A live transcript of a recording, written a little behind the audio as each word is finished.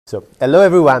So, hello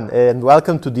everyone, and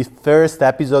welcome to the first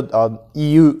episode on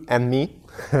EU and Me,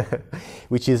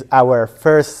 which is our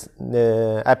first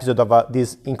episode of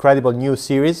this incredible new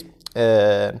series.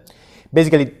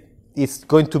 Basically, it's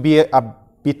going to be a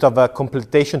bit of a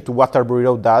completion to what Arbory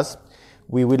Road does.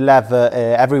 We will have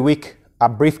every week a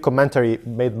brief commentary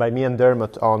made by me and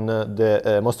Dermot on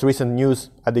the most recent news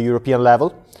at the European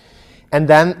level. And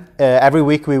then every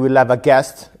week we will have a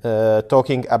guest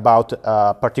talking about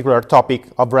a particular topic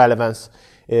of relevance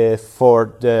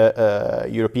for the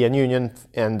European Union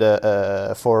and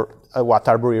for what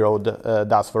Arbory Road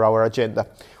does for our agenda.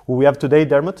 Who we have today,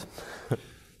 Dermot?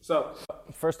 So,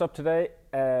 first up today,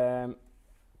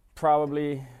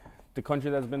 probably the country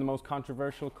that's been the most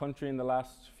controversial country in the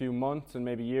last few months and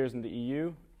maybe years in the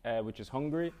EU, which is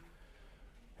Hungary,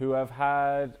 who have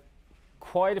had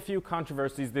quite a few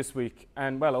controversies this week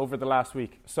and, well, over the last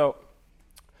week. So,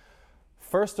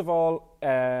 first of all,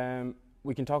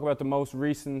 we can talk about the most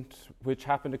recent, which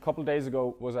happened a couple of days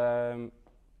ago, was a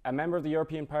member of the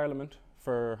European Parliament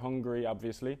for Hungary,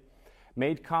 obviously,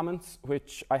 made comments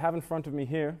which I have in front of me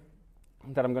here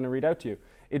that I'm going to read out to you.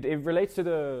 It relates to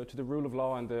the rule of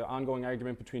law and the ongoing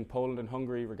argument between Poland and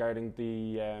Hungary regarding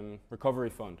the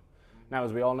recovery fund. Now,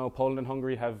 as we all know, Poland and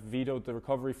Hungary have vetoed the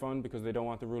recovery fund because they don't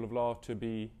want the rule of law to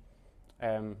be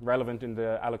relevant in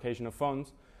the allocation of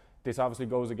funds. This obviously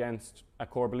goes against a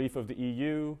core belief of the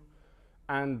EU,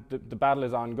 and the battle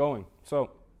is ongoing. So,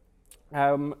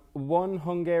 one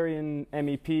Hungarian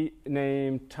MEP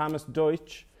named Tamás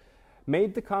Deutsch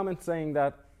made the comment saying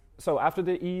that, so after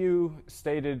the EU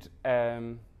stated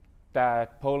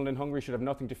that Poland and Hungary should have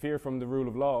nothing to fear from the rule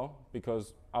of law,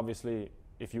 because obviously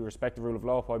if you respect the rule of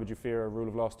law, why would you fear a rule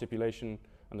of law stipulation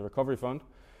on the recovery fund?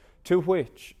 To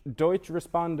which Deutsch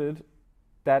responded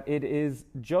that it is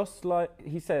just like,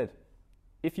 he said,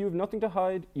 if you have nothing to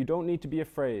hide, you don't need to be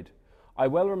afraid. I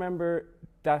well remember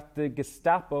that the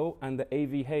Gestapo and the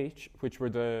AVH, which were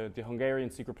the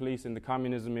Hungarian secret police in the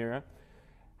communism era,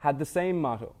 had the same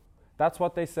motto. That's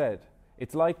what they said.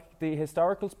 It's like the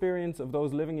historical experience of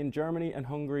those living in Germany and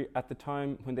Hungary at the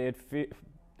time when they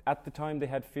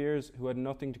had fears who had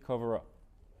nothing to cover up.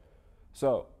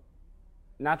 So,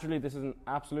 naturally, this is an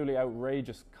absolutely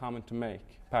outrageous comment to make.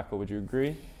 Paco, would you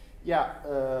agree? Yeah,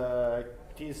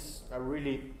 it is a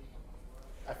really,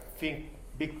 I think,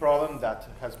 big problem that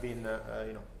has been,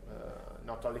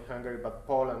 not only Hungary but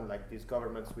Poland, like these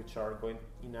governments which are going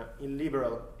in a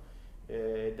illiberal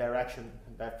direction,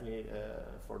 definitely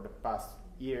for the past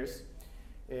years.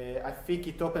 I think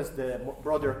it opens the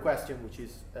broader question, which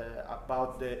is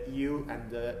about the EU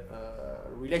and the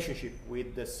relationship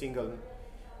with the single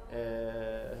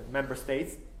member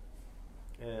states.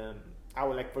 I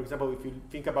would like, for example, if you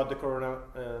think about the Corona,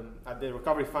 at the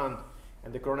recovery fund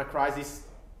and the Corona crisis,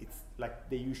 it's like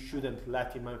you shouldn't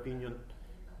let, in my opinion,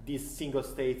 these single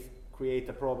states create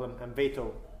a problem and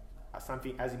veto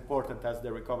something as important as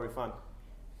the recovery fund.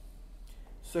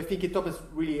 So I think it opens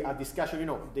really a discussion.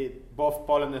 Both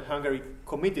Poland and Hungary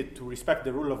committed to respect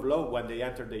the rule of law when they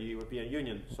entered the European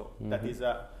Union. So that is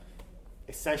a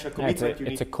essential commitment.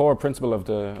 It's a core principle of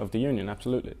the Union,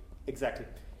 absolutely. Exactly.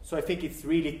 So I think it's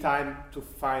really time to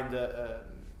find a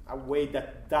way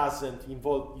that doesn't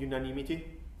involve unanimity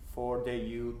for the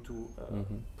EU to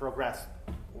progress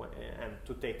and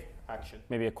to take action.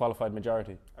 Maybe a qualified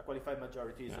majority. A qualified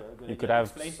majority is good. You could have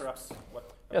explain perhaps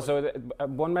what. Yeah. So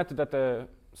one method at the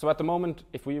moment,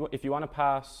 if you want to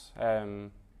pass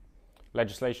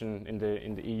legislation in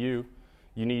the EU,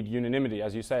 you need unanimity,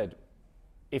 as you said.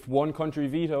 If one country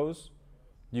vetoes,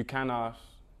 you cannot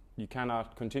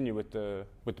continue with the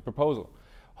proposal.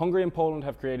 Hungary and Poland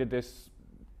have created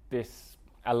this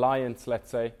alliance, let's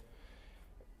say,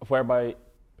 whereby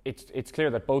it's clear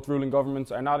that both ruling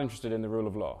governments are not interested in the rule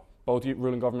of law. Both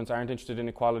ruling governments aren't interested in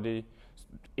equality.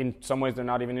 In some ways, they're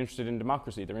not even interested in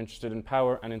democracy. They're interested in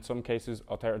power, and in some cases,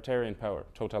 authoritarian power,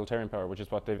 totalitarian power, which is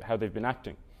how they've been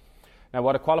acting. Now,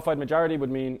 what a qualified majority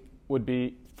would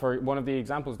be, for one of the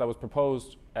examples that was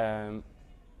proposed,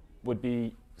 would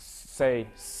be, say,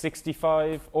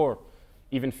 65 or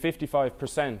even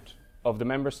 55% of the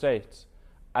member states,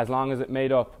 as long as it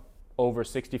made up over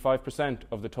 65%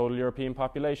 of the total European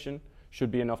population,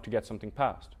 should be enough to get something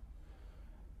passed.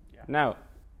 Yeah. Now,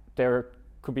 there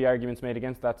could be arguments made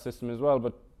against that system as well,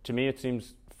 but to me it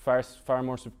seems far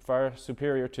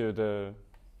superior to the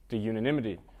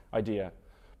unanimity idea,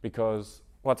 because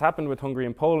what's happened with Hungary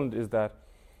and Poland is that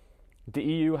the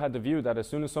EU had the view that as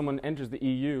soon as someone enters the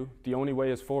EU, the only way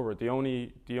is forward. The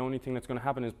only thing that's going to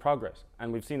happen is progress,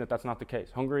 and we've seen that that's not the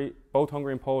case. Both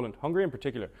Hungary and Poland, Hungary in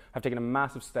particular, have taken a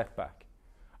massive step back,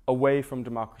 away from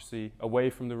democracy, away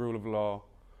from the rule of law,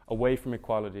 away from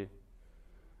equality,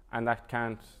 and that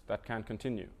can't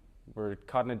continue. We're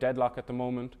caught in a deadlock at the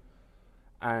moment,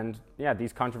 and yeah,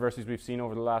 these controversies we've seen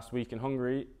over the last week in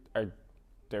Hungary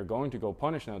they're going to go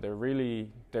punish now.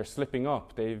 They're slipping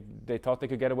up. They thought they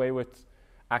could get away with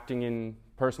acting in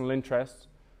personal interests,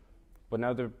 but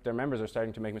now their members are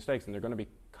starting to make mistakes, and they're going to be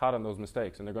caught on those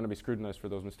mistakes, and they're going to be scrutinized for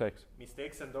those mistakes.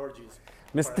 Mistakes and orgies.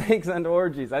 Mistakes and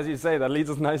orgies, as you say. That leads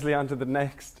us nicely on to the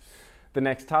next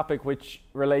topic, which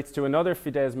relates to another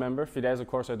Fidesz member. Fidesz, of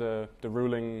course, are the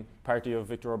ruling party of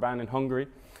Viktor Orbán in Hungary.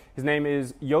 His name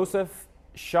is József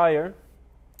Scheyer,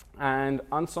 and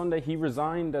on Sunday he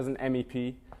resigned as an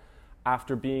MEP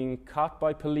after being caught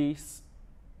by police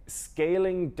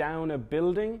scaling down a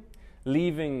building,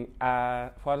 leaving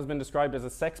what has been described as a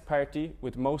sex party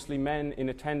with mostly men in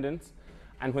attendance.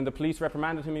 And when the police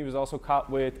reprimanded him, he was also caught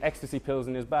with ecstasy pills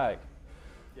in his bag.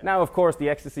 Yeah. Now, of course, the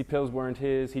ecstasy pills weren't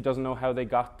his. He doesn't know how they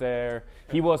got there.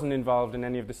 He wasn't involved in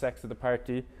any of the sex of the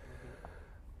party.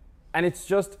 And it's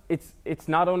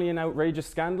not only an outrageous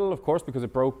scandal, of course, because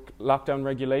it broke lockdown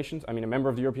regulations. I mean, a member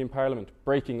of the European Parliament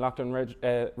breaking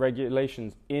lockdown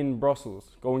regulations in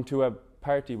Brussels, going to a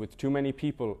party with too many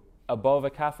people above a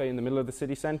cafe in the middle of the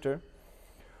city centre.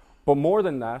 But more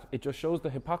than that, it just shows the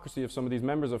hypocrisy of some of these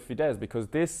members of Fidesz, because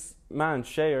this man,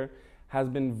 Scheyer, has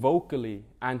been vocally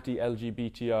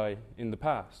anti-LGBTI in the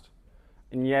past.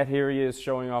 And yet here he is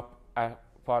showing up at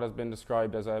what has been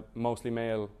described as a mostly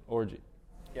male orgy.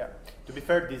 Yeah, to be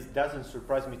fair, this doesn't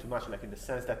surprise me too much, like in the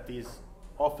sense that is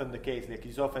often the case. Like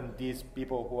it's often these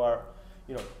people who are,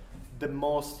 the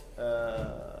most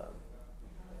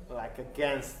like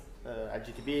against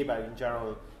LGBT, but in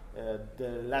general,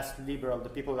 the less liberal the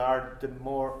people are, the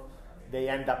more they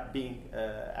end up being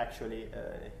actually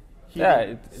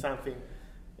hiding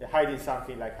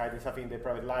something in their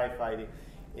private life.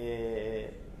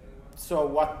 So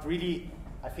what really,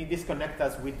 I think, disconnects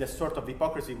us with the sort of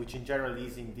hypocrisy which in general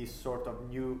is in this sort of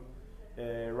new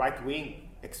right-wing,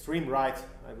 extreme right,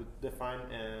 I would define,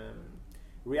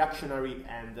 reactionary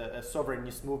and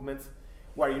sovereignist movements,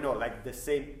 where, like the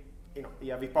same,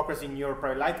 you have hypocrisy in your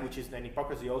private life, which is an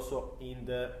hypocrisy also in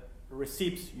the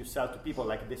receipts you sell to people,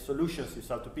 like the solutions you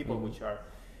sell to people, which are,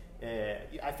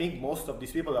 I think most of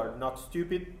these people are not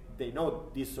stupid. They know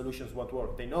these solutions won't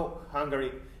work. They know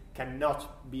Hungary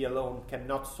cannot be alone,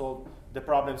 cannot solve the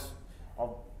problems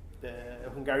of the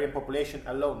Hungarian population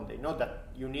alone. They know that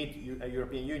you need a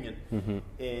European Union.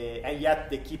 And yet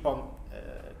they keep on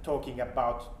talking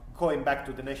about going back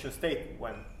to the nation state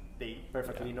when they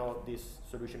perfectly know this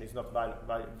solution is not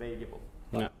valuable.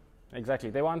 Yeah, exactly.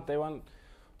 They want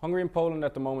Hungary and Poland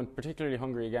at the moment, particularly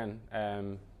Hungary again,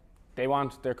 they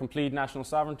want their complete national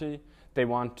sovereignty. They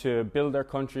want to build their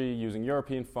country using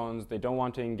European funds. They don't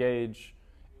want to engage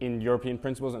in European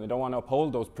principles, and they don't want to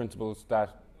uphold those principles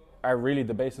that are really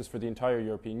the basis for the entire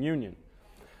European Union.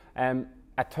 A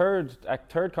third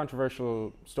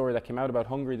controversial story that came out about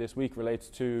Hungary this week relates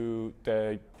to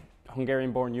the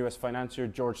Hungarian-born US financier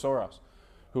George Soros,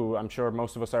 who I'm sure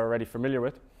most of us are already familiar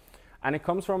with. And it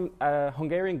comes from a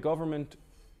Hungarian government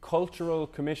cultural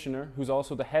commissioner, who's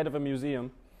also the head of a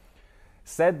museum,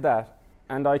 said that,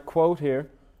 and I quote here,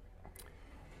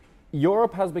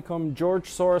 "Europe has become George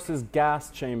Soros's gas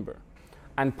chamber,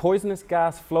 and poisonous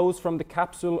gas flows from the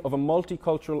capsule of a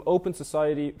multicultural open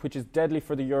society which is deadly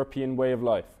for the European way of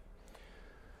life."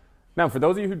 Now, for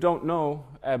those of you who don't know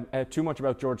too much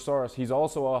about George Soros, he's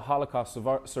also a Holocaust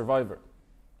survivor.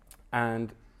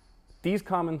 And these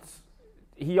comments,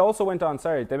 he also went on,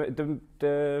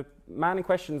 the man in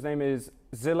question's name is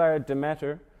Szilárd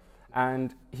Demeter,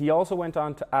 and he also went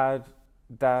on to add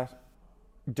that,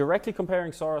 directly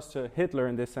comparing Soros to Hitler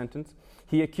in this sentence,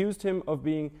 he accused him of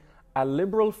being a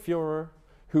liberal Führer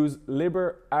whose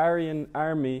Liber-Aryan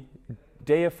army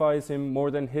deifies him more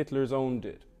than Hitler's own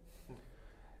did.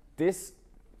 This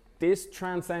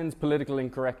transcends political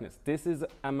incorrectness. This is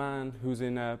a man who's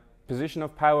in a position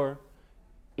of power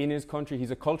in his country.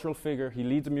 He's a cultural figure. He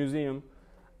leads a museum,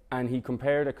 and he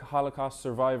compared a Holocaust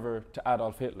survivor to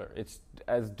Adolf Hitler. It's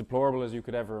as deplorable as you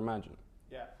could ever imagine.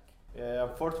 Yeah.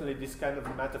 Unfortunately, this kind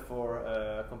of metaphor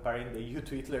comparing the EU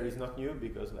to Hitler is not new,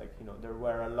 because, there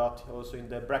were a lot also in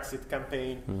the Brexit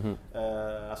campaign,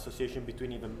 association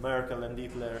between even Merkel and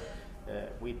Hitler,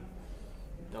 with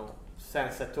no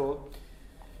sense at all.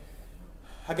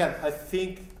 Again, I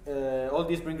think all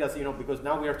this brings us, because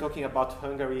now we are talking about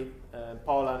Hungary,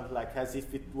 Poland, as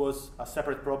if it was a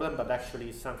separate problem, but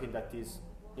actually something that is,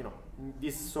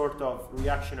 this sort of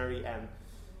reactionary and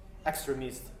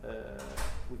extremist,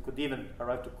 we could even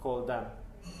arrive to call them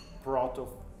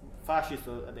proto-fascist,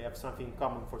 so they have something in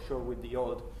common for sure with the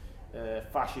old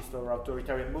fascist or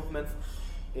authoritarian movements.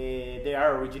 they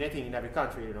are originating in every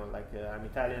country. Like I'm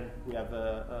Italian. We have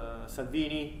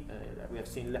Salvini. We have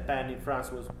seen Le Pen in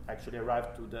France was actually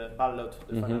arrived to the ballot,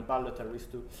 the final ballot, and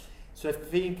risked to. So I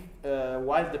think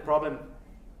while the problem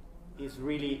is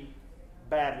really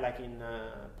bad, like in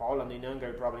Poland, in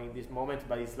Hungary, probably in this moment,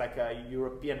 but it's like a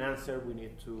European answer we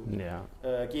need to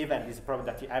give, and it's a problem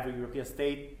that every European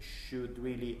state should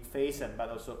really face, and but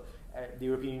also the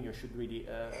European Union should really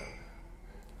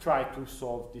try to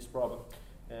solve this problem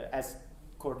as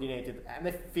coordinated. And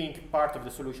I think part of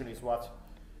the solution is what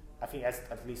I think, as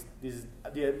at least this is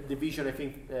the vision I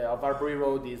think of Arbery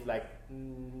Road is like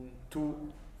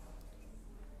to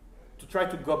try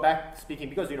to go back speaking,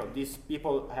 because these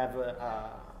people have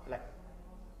like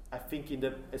I think in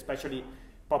the especially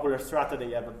popular strata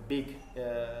they have a big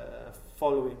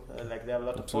following, like they have a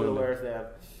lot of followers. They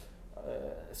have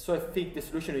so I think the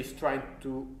solution is trying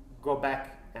to go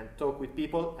back and talk with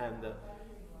people and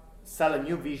sell a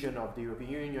new vision of the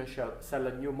European Union, sell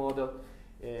a new model.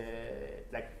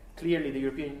 Like clearly the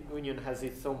European Union has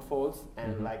its own faults,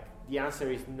 and like the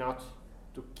answer is not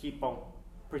to keep on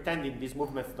pretending these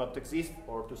movements don't exist,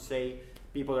 or to say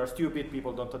people are stupid,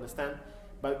 people don't understand,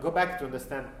 but go back to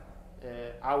understand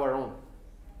our own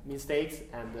mistakes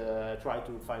and try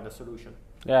to find a solution.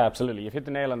 Yeah, absolutely. You've hit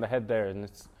the nail on the head there, and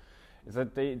it's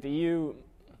that the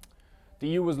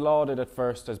EU was lauded at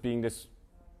first as being this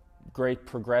great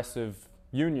progressive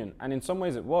union, and in some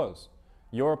ways it was.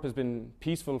 Europe has been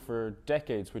peaceful for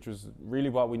decades, which was really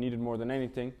what we needed more than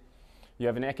anything. You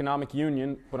have an economic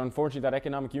union, but unfortunately that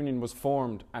economic union was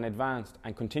formed and advanced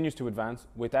and continues to advance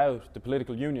without the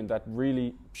political union that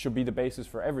really should be the basis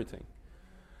for everything.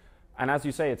 And as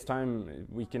you say, it's time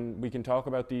we can talk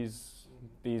about these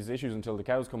issues until the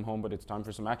cows come home, but it's time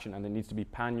for some action, and there needs to be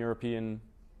pan-European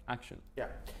action. Yeah,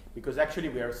 because actually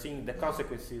we are seeing the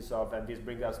consequences of, and this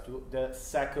brings us to the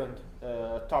second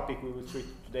topic we will treat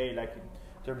today, like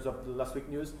in terms of the last week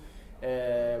news,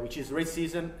 which is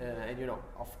racism. And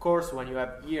of course, when you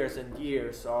have years and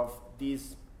years of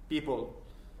these people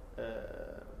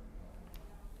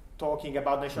talking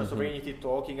about national sovereignty,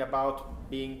 talking about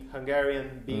being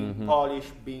Hungarian, being Polish,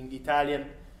 being Italian,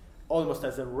 almost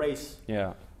as a race.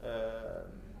 Yeah.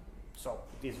 So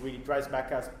this really drives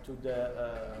back us to the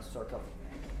sort of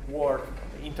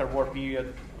interwar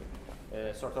period,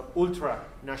 sort of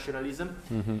ultra-nationalism.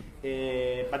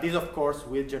 But this, of course,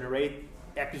 will generate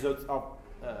episodes of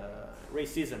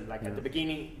racism. Like at the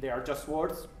beginning, they are just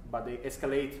words, but they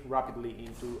escalate rapidly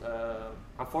into,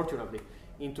 unfortunately,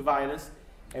 into violence.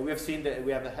 And we have seen that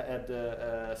we have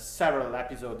had several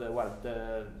episodes.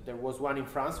 There was one in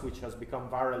France, which has become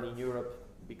viral in Europe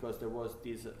because there was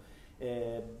this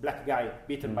black guy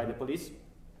beaten by the police.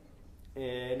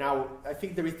 Now, I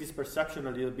think there is this perception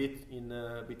a little bit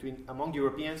between among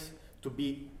Europeans to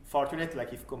be fortunate,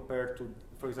 like if compared to,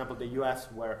 for example, the US,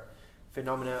 where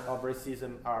phenomena of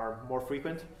racism are more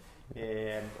frequent,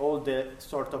 and all the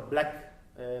sort of Black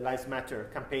Lives Matter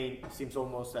campaign seems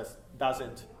almost as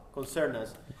doesn't concern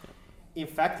us. In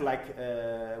fact, like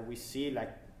we see,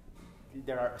 like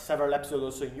there are several episodes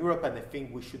also in Europe, and I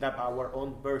think we should have our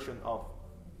own version of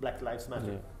Black Lives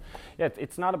Matter. Yeah,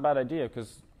 it's not a bad idea,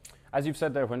 because as you've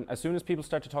said there, as soon as people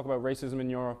start to talk about racism in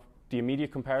Europe, the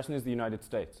immediate comparison is the United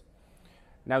States.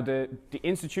 Now, the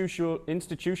institutional,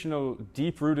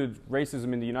 deep-rooted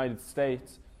racism in the United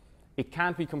States, it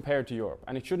can't be compared to Europe,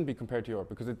 and it shouldn't be compared to Europe,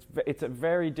 because it's a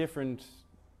very different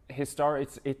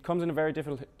it comes in a very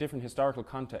different historical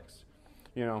context.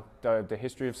 The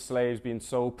history of slaves being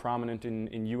so prominent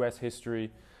in U.S.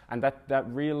 history, and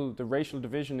the racial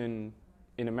division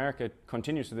in America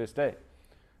continues to this day.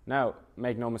 Now,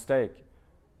 make no mistake,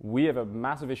 we have a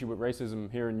massive issue with racism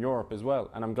here in Europe as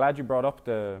well, and I'm glad you brought up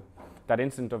that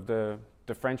incident of the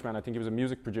Frenchman. I think he was a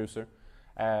music producer.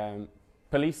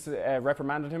 Police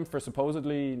reprimanded him for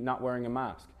supposedly not wearing a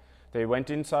mask. They went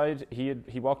inside,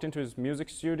 he walked into his music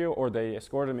studio, or they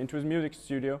escorted him into his music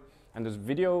studio, and there's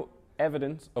video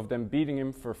evidence of them beating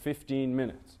him for 15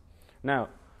 minutes. Now,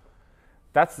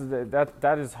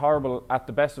 that is horrible at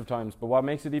the best of times, but what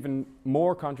makes it even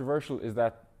more controversial is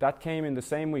that came in the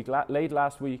same week, late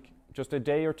last week, just a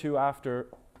day or two after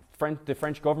the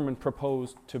French government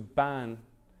proposed to ban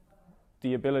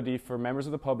the ability for members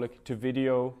of the public to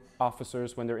video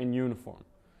officers when they're in uniform.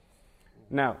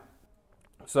 Now,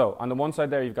 so on the one side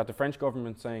there, you've got the French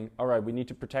government saying, all right, we need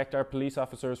to protect our police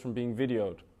officers from being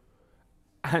videoed.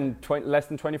 And less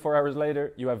than 24 hours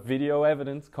later, you have video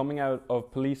evidence coming out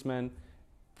of policemen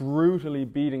brutally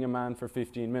beating a man for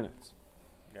 15 minutes.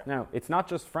 Yeah. Now, it's not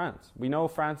just France. We know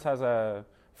France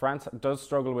does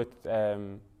struggle with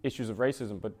issues of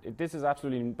racism, but this is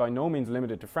absolutely by no means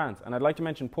limited to France. And I'd like to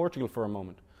mention Portugal for a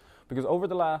moment, because over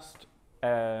the last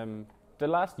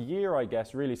year, I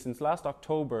guess, really, since last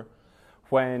October,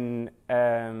 when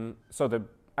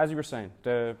as you were saying,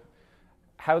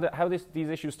 these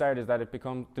issues start is that it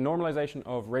becomes the normalization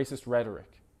of racist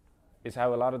rhetoric is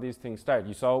how a lot of these things start.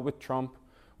 You saw it with Trump,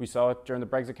 we saw it during the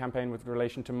Brexit campaign with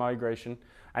relation to migration,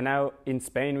 and now in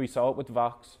Spain we saw it with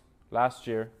Vox last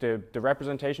year. The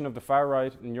representation of the far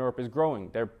right in Europe is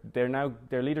growing.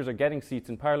 Their leaders are getting seats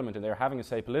in parliament and they're having a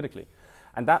say politically.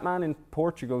 And that man in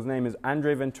Portugal's name is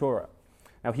André Ventura.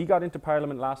 Now he got into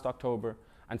parliament last October,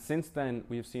 and since then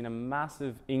we have seen a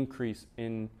massive increase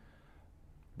in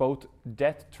both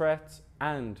death threats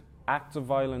and acts of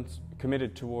violence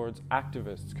committed towards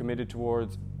activists, committed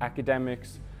towards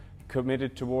academics,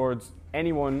 committed towards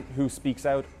anyone who speaks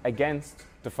out against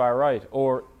the far right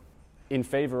or in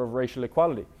favor of racial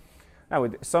equality. Now,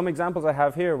 some examples I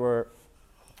have here were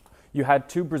you had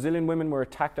 2 Brazilian women were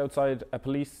attacked outside a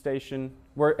police station,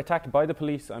 were attacked by the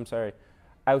police,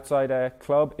 outside a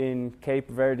club in Cape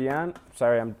Verdean.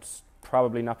 Sorry, I'm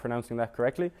probably not pronouncing that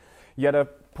correctly. You had a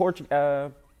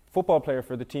football player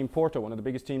for the team Porto, one of the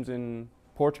biggest teams in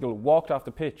Portugal, walked off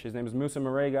the pitch. His name is Musa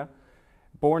Marega,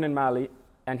 born in Mali,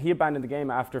 and he abandoned the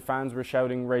game after fans were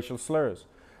shouting racial slurs.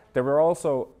 There were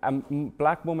also a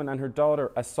black woman and her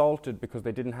daughter assaulted because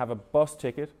they didn't have a bus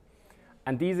ticket.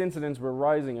 And these incidents were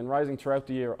rising and rising throughout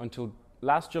the year until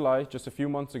last July, just a few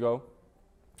months ago,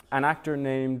 an actor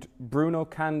named Bruno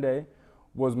Cande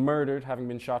was murdered, having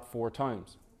been shot 4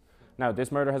 times. Now,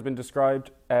 this murder has been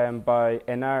described by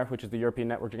ENAR, which is the European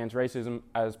Network Against Racism,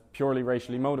 as purely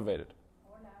racially motivated.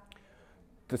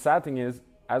 The sad thing is,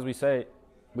 as we say,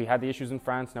 we had the issues in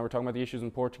France, now we're talking about the issues in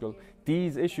Portugal.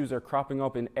 These issues are cropping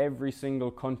up in every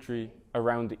single country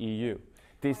around the EU.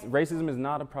 Racism is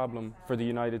not a problem for the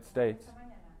United States.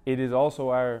 It is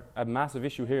also a massive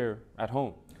issue here at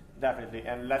home. Definitely,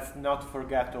 and let's not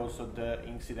forget also the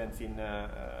incidents in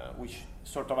which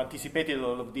sort of anticipated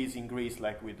all of these in Greece,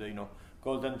 like with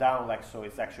Golden Dawn. So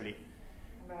it's actually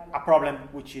a problem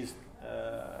which is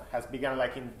has begun I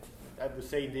would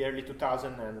say in the early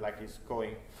 2000s and is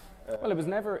going. Well, it was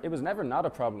never not a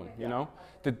problem. You know,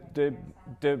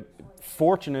 the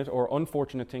fortunate or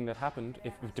unfortunate thing that happened,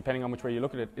 depending on which way you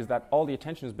look at it, is that all the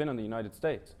attention has been on the United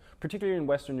States, particularly in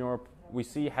Western Europe. We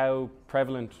see how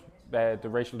prevalent the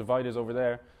racial divide is over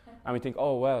there, and we think,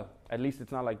 oh well, at least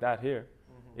it's not like that here.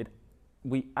 Mm-hmm.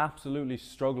 We absolutely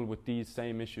struggle with these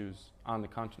same issues on the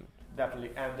continent.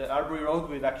 Definitely, and Arbery Road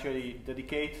will actually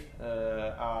dedicate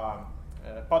a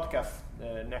podcast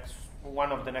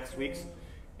one of the next weeks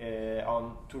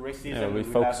on to racism. Yeah, we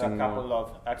will have a couple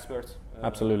of experts.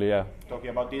 Absolutely, yeah.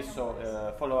 Talking about this,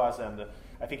 so follow us, and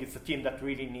I think it's a team that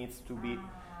really needs to be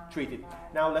treated.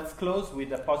 Now let's close with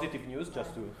the positive news,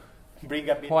 just to bring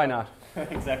up. Why not?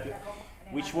 Exactly.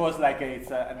 Which was it's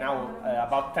now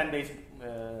about 10 days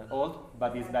old,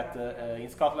 but is that in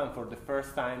Scotland for the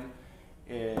first time,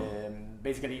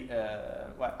 basically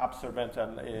absorbent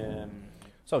and.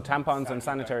 So tampons and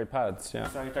sanitary pads, yeah.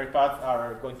 Sanitary pads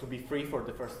are going to be free for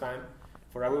the first time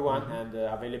for everyone, and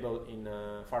available in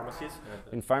pharmacies.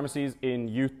 In pharmacies, in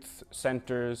youth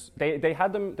centres. They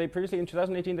had them. They previously in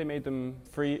 2018 they made them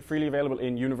freely available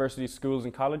in universities, schools,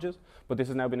 and colleges. But this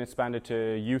has now been expanded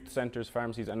to youth centres,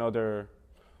 pharmacies, and other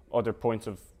points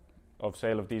of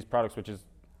sale of these products, which is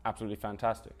absolutely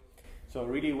fantastic. So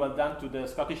really well done to the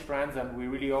Scottish friends, and we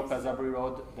really hope as Arbery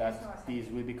Road that these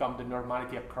will become the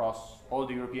normality across all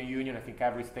the European Union. I think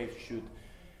every state should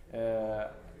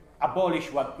abolish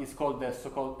what is called the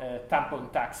so-called tampon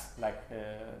tax,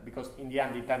 because in the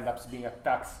end it ends up being a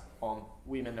tax on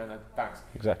women and a tax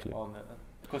on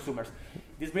consumers.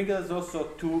 This brings us also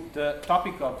to the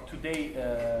topic of today's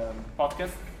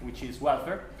podcast, which is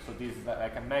welfare. So this is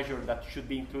like a measure that should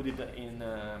be included in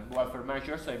welfare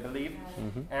measures, I believe.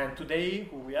 Mm-hmm. And today,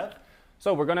 who we have?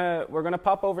 So we're gonna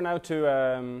pop over now to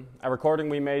a recording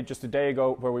we made just a day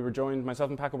ago, where we were joined, myself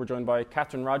and Paco were joined by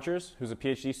Catherine Rogers, who's a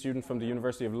PhD student from the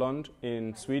University of Lund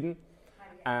in Sweden,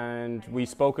 and we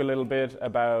spoke a little bit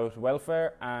about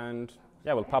welfare, and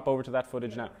yeah, we'll pop over to that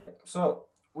footage now. So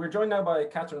we're joined now by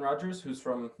Catherine Rogers, who's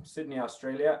from Sydney,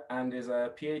 Australia, and is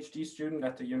a PhD student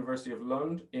at the University of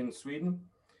Lund in Sweden.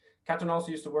 Catherine also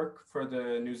used to work for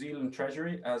the New Zealand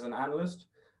Treasury as an analyst,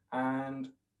 and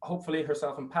hopefully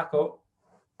herself and Paco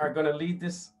are going to lead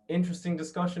this interesting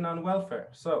discussion on welfare.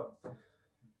 So,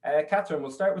 Catherine,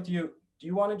 we'll start with you. Do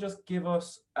you want to just give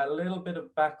us a little bit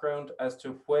of background as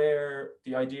to where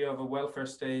the idea of a welfare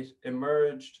state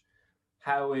emerged,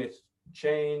 how it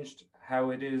changed,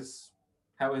 how it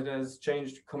has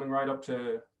changed coming right up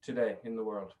to today in the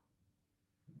world?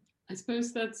 I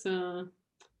suppose that's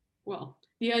well,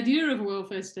 the idea of a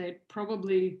welfare state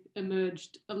probably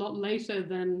emerged a lot later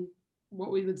than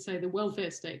what we would say the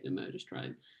welfare state emerged,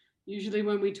 right? Usually,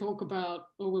 when we talk about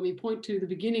or when we point to the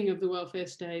beginning of the welfare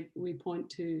state, we point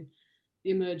to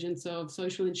the emergence of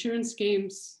social insurance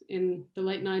schemes in the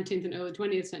late 19th and early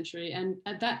 20th century. And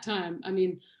at that time, I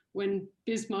mean, when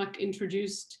Bismarck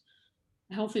introduced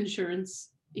health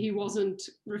insurance, he wasn't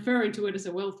referring to it as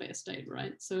a welfare state,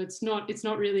 right? So it's not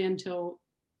really until,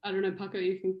 I don't know, Paco,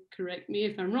 you can correct me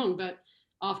if I'm wrong, but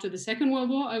after the Second World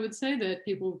War, I would say that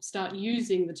people start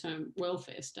using the term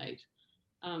welfare state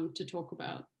to talk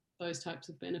about those types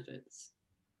of benefits.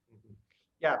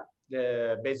 Yeah,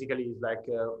 basically it's like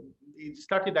it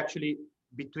started actually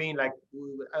between like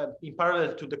in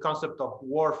parallel to the concept of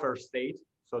warfare state.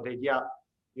 So the idea,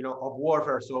 of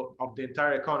warfare, so of the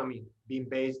entire economy being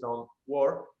based on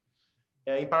war.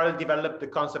 In parallel, developed the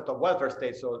concept of welfare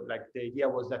state. So like the idea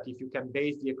was that if you can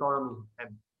base the economy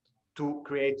and to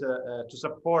create to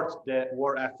support the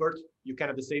war effort, you can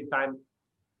at the same time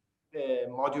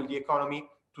module the economy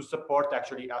to support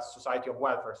actually a society of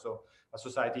welfare, so a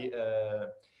society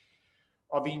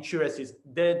of insurances.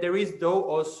 There is though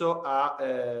also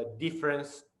a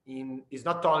difference in, is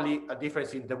not only a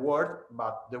difference in the word,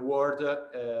 but the word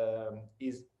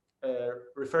is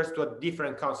refers to a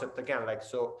different concept again. Like,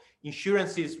 so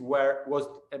insurances was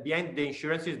behind the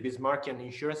insurances, Bismarckian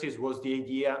insurances, was the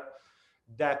idea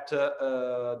that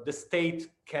the state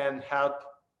can help.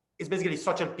 It's basically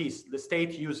social peace. The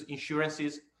state used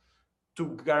insurances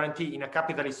to guarantee, in a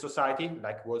capitalist society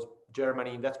like was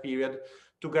Germany in that period,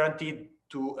 to guarantee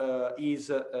to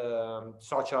ease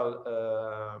social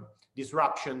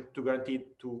disruption, to guarantee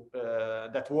to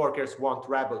that workers won't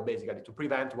rebel, basically to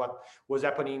prevent what was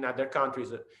happening in other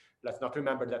countries. Let's not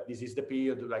remember that this is the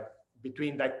period like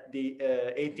between like the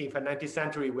 18th and 19th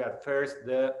century. We had first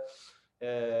the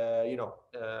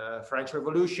French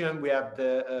Revolution. We have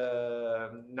the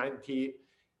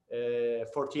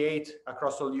 1948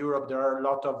 across all Europe. There are a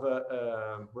lot of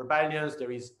rebellions.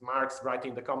 There is Marx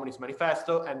writing the Communist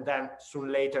Manifesto, and then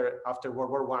soon later, after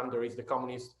World War I, there is the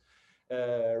Communist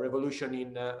Revolution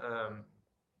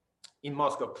in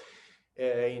Moscow,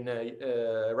 in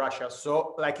Russia.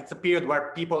 So, like, it's a period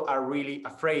where people are really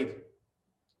afraid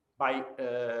by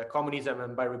communism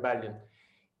and by rebellion.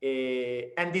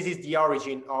 And this is the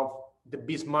origin of the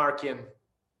Bismarckian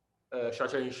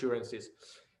social insurances.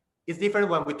 It's different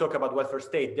when we talk about welfare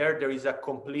state. There is a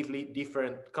completely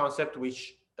different concept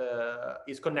which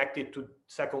is connected to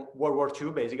Second World War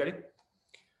II, basically.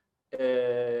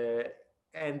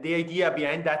 And the idea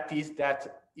behind that is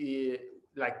that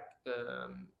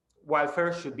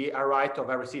welfare should be a right of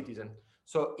every citizen.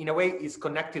 So in a way, it's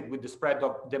connected with the spread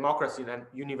of democracy and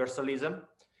universalism,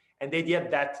 and the idea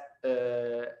that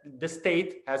the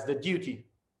state has the duty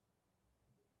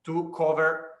to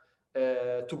cover,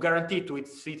 to guarantee to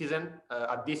its citizen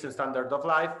a decent standard of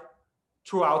life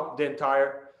throughout the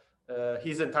entire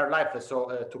his entire life.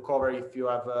 So to cover if you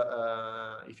have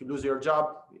if you lose your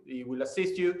job, he will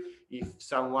assist you. If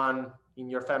someone in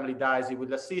your family dies, he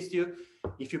will assist you.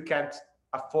 If you can't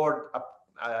afford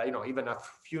even a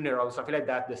funeral or something like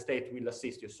that, the state will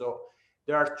assist you. So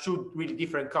there are two really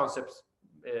different concepts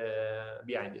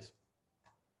behind this.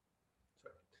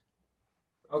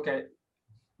 Okay,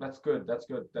 that's good. That's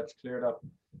good. That's cleared up.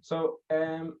 So,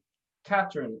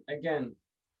 Catherine, again,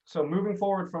 so moving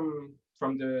forward from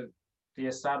the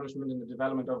establishment and the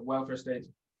development of welfare states,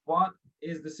 what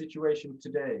is the situation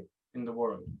today in the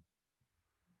world?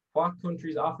 What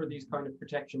countries offer these kind of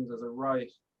protections as a right?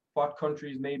 What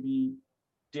countries maybe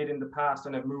did in the past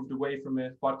and have moved away from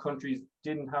it? What countries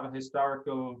didn't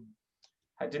historically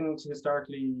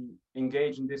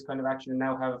engage in this kind of action and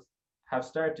now have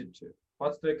started to?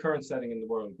 What's the current setting in the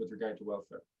world with regard to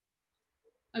welfare?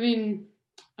 I mean,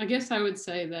 I guess I would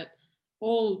say that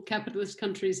all capitalist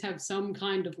countries have some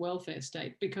kind of welfare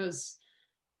state because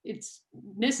it's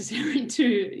necessary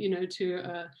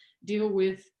to deal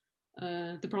with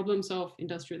the problems of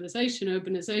industrialization,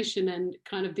 urbanization, and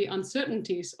kind of the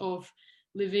uncertainties of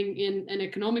living in an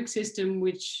economic system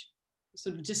which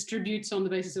sort of distributes on the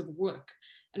basis of work.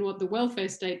 And what the welfare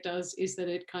state does is that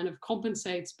it kind of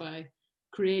compensates by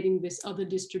creating this other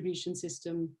distribution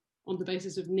system on the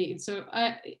basis of need. So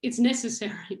it's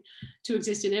necessary to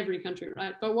exist in every country,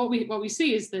 right? But what we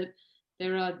see is that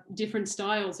there are different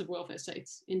styles of welfare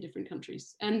states in different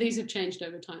countries, and these have changed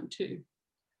over time too.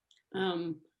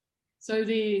 So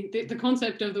the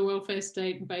concept of the welfare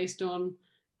state based on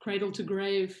cradle to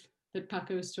grave that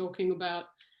Paco is talking about,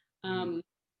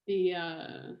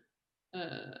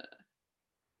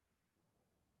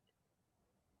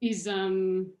 is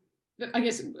I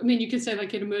guess, I mean, you could say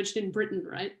like it emerged in Britain,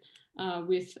 right,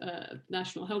 with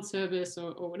National Health Service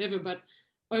or whatever, but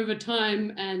over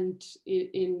time and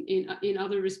in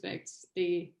other respects,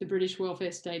 the British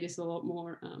welfare state is a lot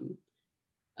more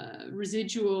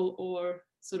residual or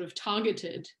sort of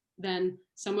targeted than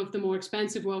some of the more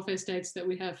expansive welfare states that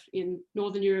we have in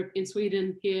Northern Europe, in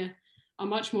Sweden here, are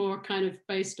much more kind of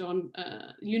based on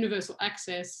universal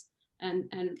access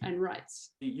and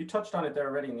rights. You touched on it there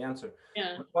already in the answer.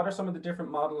 Yeah. What are some of the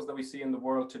different models that we see in the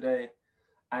world today,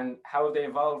 and how have they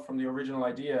evolved from the original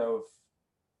idea of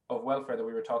welfare that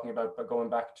we were talking about, but going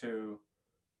back to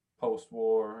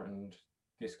post-war and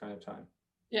this kind of time?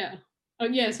 Yeah. Oh,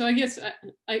 yeah. So I guess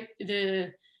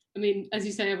I mean, as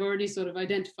you say, I've already sort of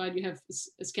identified you have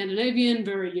a Scandinavian,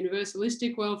 very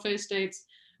universalistic welfare states.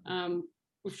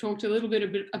 We've talked a little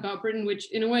bit about Britain,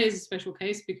 which in a way is a special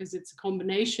case because it's a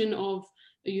combination of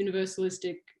a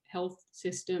universalistic health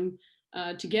system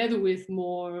together with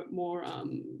more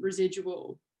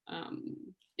residual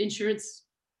insurance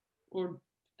or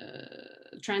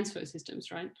transfer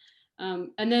systems, right?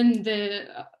 And then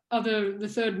the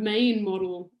third main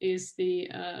model is the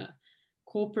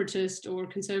corporatist or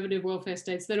conservative welfare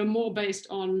states that are more based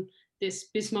on this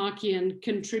Bismarckian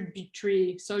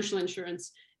contributory social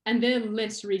insurance, and they're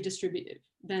less redistributive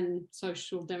than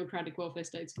social democratic welfare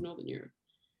states in Northern Europe.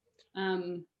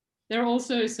 There are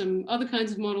also some other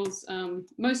kinds of models.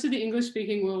 Most of the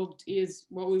English-speaking world is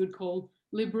what we would call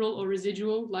liberal or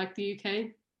residual, like the UK.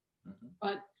 Mm-hmm.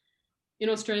 But in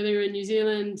Australia and New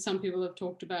Zealand, some people have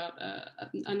talked about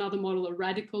another model, a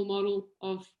radical model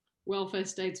of welfare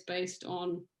states based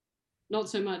on not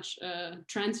so much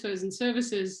transfers and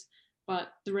services,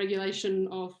 but the regulation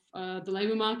of the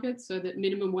labour market so that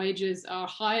minimum wages are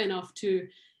high enough to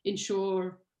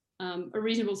ensure a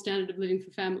reasonable standard of living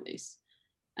for families.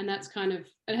 And that's kind of,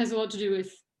 it has a lot to do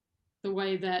with the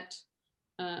way that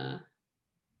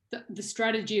the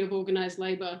strategy of organised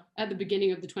labour at the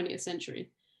beginning of the 20th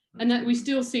century. And that we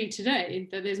still see today,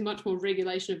 that there's much more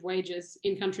regulation of wages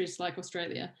in countries like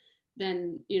Australia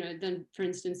than for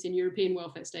instance, in European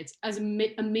welfare states as a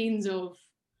means of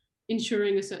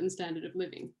ensuring a certain standard of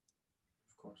living.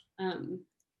 Of course.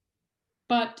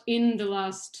 But in the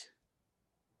last,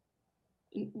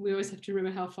 we always have to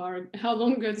remember how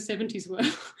long ago the 70s were.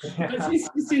 But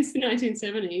since the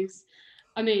 1970s,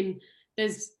 I mean,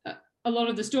 there's a lot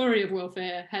of the story of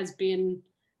welfare has been,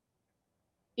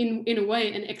 in a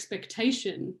way, an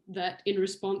expectation that in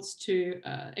response to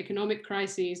economic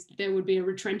crises, there would be a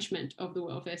retrenchment of the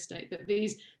welfare state, that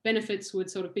these benefits would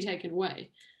sort of be taken away.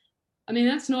 I mean,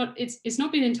 it's not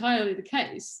been entirely the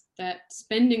case that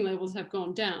spending levels have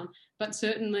gone down, but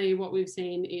certainly what we've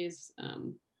seen is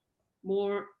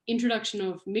more introduction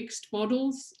of mixed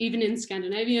models, even in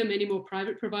Scandinavia, many more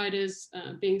private providers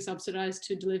being subsidized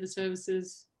to deliver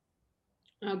services,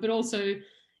 but also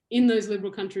in those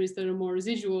liberal countries that are more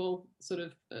residual, sort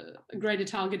of a greater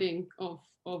targeting of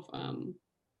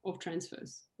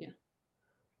transfers. Yeah.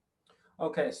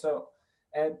 Okay, so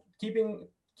keeping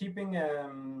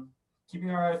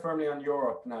our eye firmly on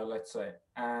Europe now, let's say,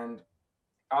 and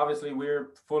obviously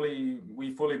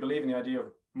we fully believe in the idea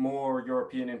of more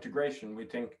European integration. We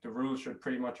think the rules should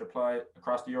pretty much apply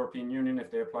across the European Union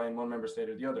if they apply in one member state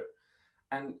or the other.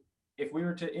 And if we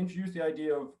were to introduce the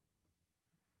idea of,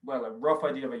 well, a rough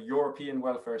idea of a European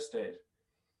welfare state,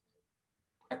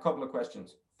 a couple of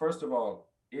questions. First of all,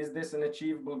 is this an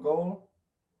achievable goal?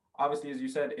 Obviously, as you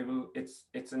said,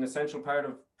 it's an essential part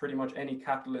of pretty much any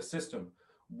capitalist system.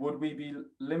 Would we be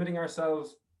limiting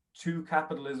ourselves to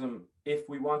capitalism if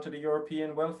we wanted a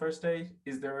European welfare state?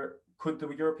 Could the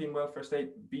European welfare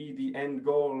state be the end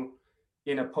goal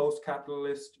in a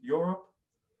post-capitalist Europe?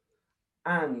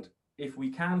 And if we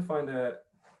can find a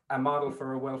model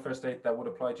for a welfare state that would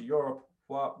apply to Europe,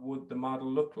 what would the model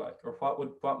look like? Or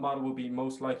what model would be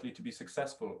most likely to be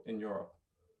successful in Europe?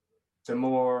 The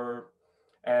more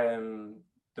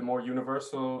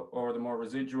universal, or the more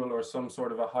residual, or some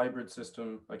sort of a hybrid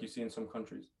system like you see in some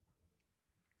countries?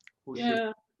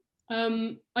 Yeah,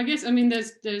 I guess, I mean,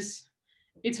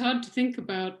 it's hard to think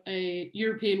about a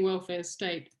European welfare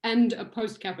state and a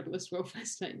post-capitalist welfare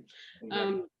state,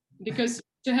 because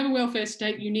to have a welfare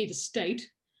state, you need a state,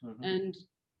 mm-hmm. and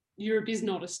Europe is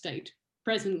not a state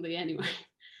presently, anyway.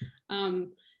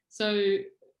 So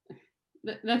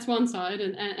that's one side,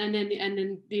 and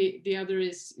then the other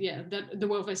is, yeah, that the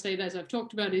welfare state, as I've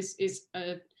talked about, is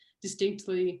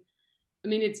distinctly, I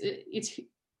mean, it's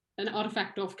an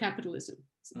artifact of capitalism.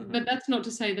 Mm-hmm. But that's not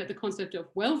to say that the concept of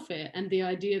welfare and the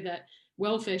idea that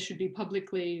welfare should be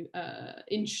publicly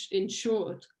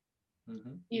insured,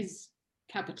 mm-hmm. is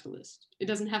capitalist. It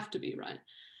doesn't have to be, right?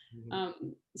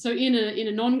 So in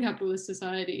a non-capitalist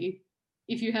society,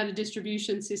 if you had a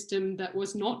distribution system that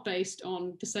was not based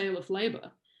on the sale of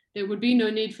labor, there would be no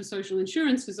need for social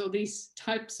insurances or these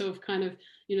types of kind of,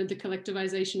 the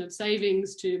collectivization of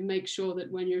savings to make sure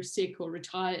that when you're sick or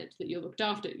retired that you're looked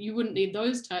after. You wouldn't need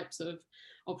those types of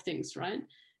things, right?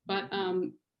 But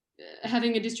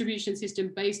having a distribution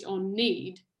system based on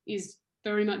need is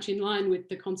very much in line with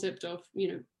the concept of,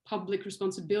 public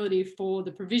responsibility for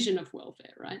the provision of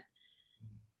welfare, right?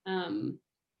 And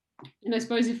I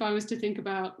suppose if I was to think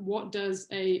about what does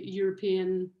a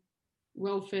European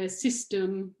welfare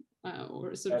system or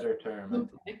a sort Better of term.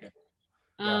 look like,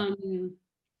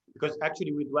 Because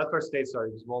actually with welfare state,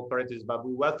 sorry, small parenthesis, but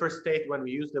with welfare state, when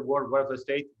we use the word welfare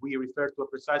state, we refer to a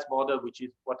precise model, which is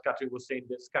what Katrin was saying,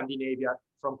 the Scandinavia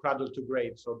from cradle to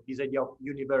grave. So this idea of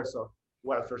universal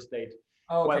welfare state.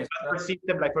 Oh, okay. Welfare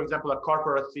system, like for example, a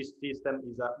corporate system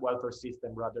is a welfare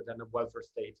system rather than a welfare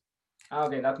state.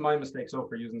 Okay, that's my mistake. So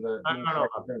for using the term.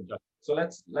 So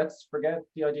let's forget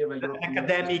the idea of a European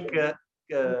academic.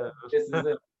 This is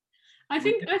it. I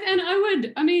think, and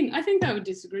I think I would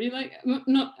disagree. Like,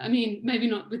 maybe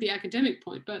not with the academic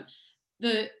point, but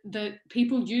the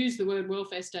people use the word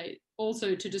welfare state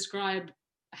also to describe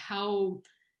how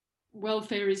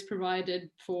welfare is provided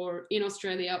for in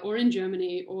Australia or in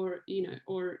Germany or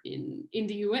or in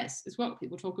the US as well.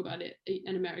 People talk about it,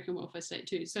 an American welfare state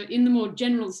too. So in the more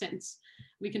general sense,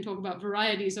 we can talk about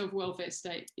varieties of welfare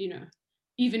state.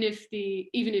 Even if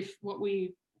what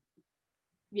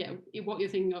you're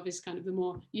thinking of is kind of the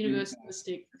more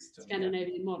universalistic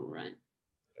Scandinavian model, right?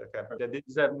 Okay, this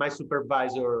is my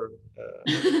supervisor.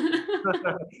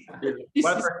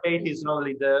 Welfare state is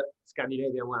only the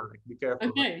Scandinavian one. Like, be careful.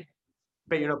 Okay.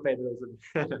 Pedro.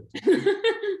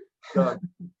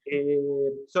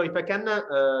 So if I can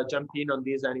jump in on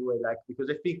this anyway, like, because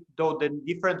I think though the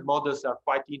different models are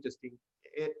quite interesting,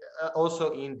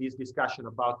 also in this discussion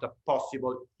about a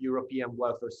possible European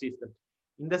welfare system,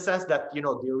 in the sense that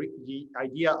the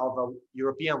idea of a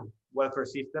European welfare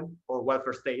system or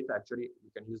welfare state, actually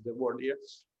we can use the word here,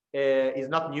 is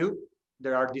not new.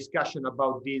 There are discussions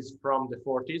about this from the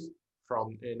 40s,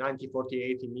 from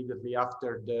 1948, immediately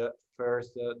after the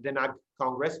first Den Haag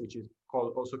Congress, which is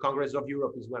called also Congress of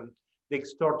Europe, is when they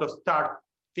sort of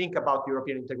think about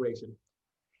European integration.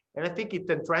 And I think it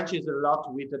entrenches a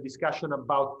lot with the discussion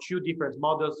about two different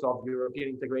models of European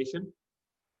integration.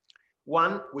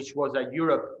 One, which was a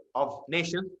Europe of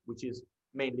nations, which is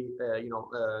mainly,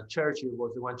 Churchill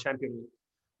was the one championing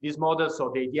this model.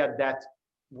 So the idea that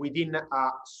within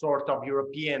a sort of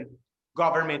European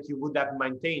government, you would have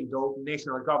maintained those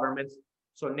national governments,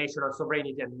 so national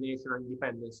sovereignty and national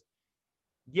independence.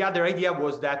 The other idea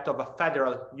was that of a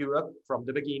federal Europe from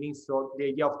the beginning. So the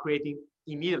idea of creating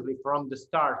immediately from the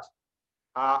start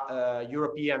a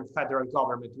European federal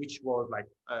government, which was like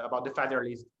about the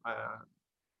federalism,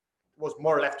 was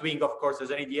more left-wing, of course, as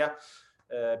an idea,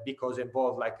 because it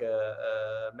involved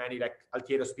many, like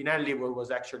Altiero Spinelli, who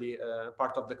was actually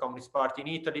part of the Communist Party in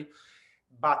Italy,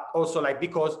 but also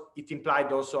because it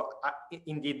implied also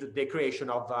indeed the creation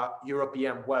of a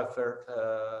European welfare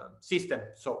system.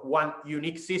 So one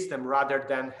unique system rather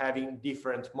than having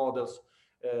different models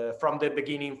from the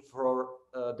beginning for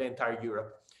the entire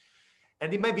Europe.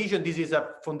 And in my vision, this is a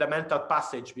fundamental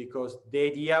passage, because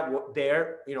the idea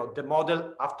there, the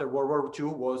model after World War II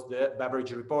was the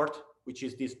Beveridge Report, which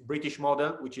is this British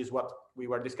model, which is what we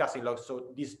were discussing.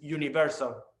 So this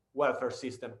universal welfare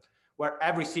system, where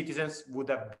every citizen would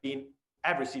have been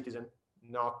every citizen,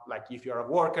 not like if you're a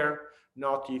worker,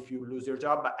 not if you lose your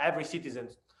job, but every citizen,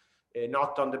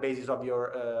 not on the basis of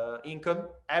your income,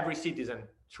 every citizen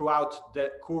throughout the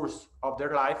course of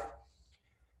their life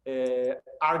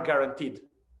are guaranteed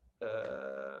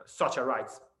social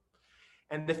rights.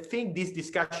 And I think this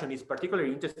discussion is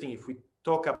particularly interesting if we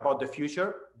talk about the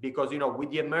future, because with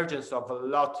the emergence of a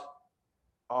lot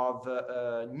of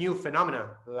new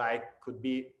phenomena, like could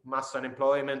be mass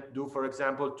unemployment due, for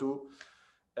example, to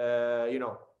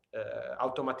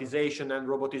automatization and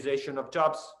robotization of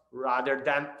jobs, rather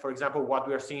than, for example, what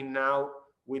we are seeing now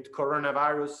with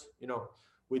coronavirus,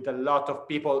 with a lot of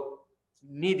people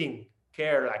needing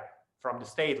care, like from the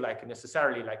state, like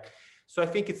necessarily, like. So I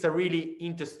think it's a really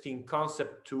interesting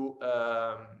concept to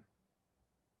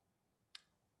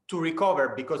recover,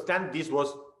 because then this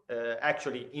was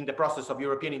actually in the process of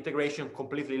European integration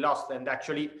completely lost, and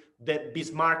actually the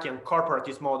Bismarckian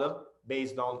corporatist model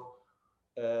based on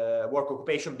work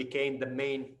occupation became the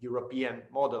main European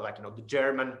model, like the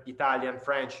German, Italian,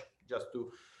 French. Just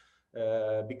to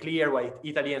be clear, why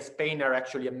Italy and Spain are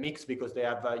actually a mix, because they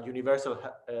have universal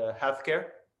healthcare,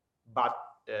 but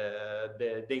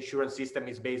the insurance system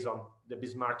is based on the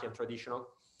Bismarckian traditional.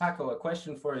 Paco, a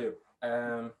question for you.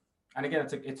 And again,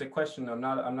 it's a question. I'm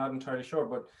not entirely sure,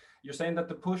 but you're saying that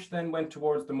the push then went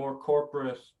towards the more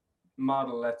corporate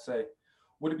model, let's say.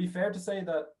 Would it be fair to say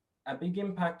that a big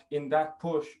impact in that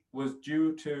push was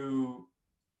due to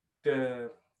the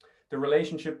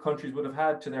relationship countries would have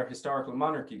had to their historical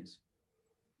monarchies?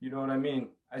 You know what I mean?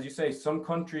 As you say, some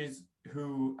countries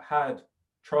who had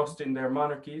trust in their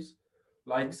monarchies,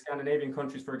 like Scandinavian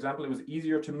countries, for example, it was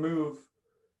easier to move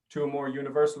to a more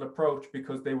universal approach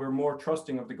because they were more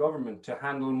trusting of the government to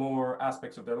handle more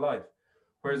aspects of their life.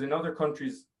 Whereas in other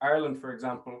countries, Ireland, for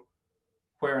example,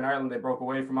 where in Ireland they broke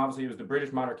away from, obviously it was the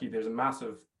British monarchy, there's a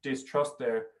massive distrust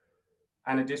there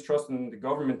and a distrust in the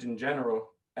government in general.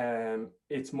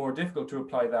 It's more difficult to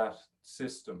apply that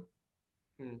system.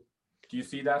 Do you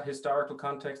see that historical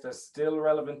context as still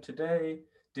relevant today?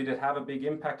 Did it have a big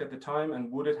impact at the time,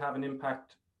 and would it have an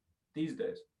impact these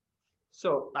days?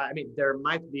 So, I mean, there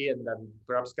might be, and then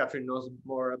perhaps Catherine knows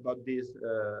more about this,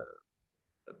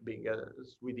 being a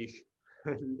Swedish,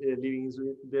 living in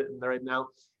Sweden right now.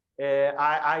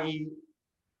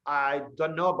 I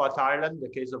don't know about Ireland, the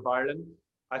case of Ireland.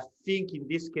 I think in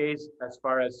this case, as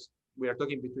far as we are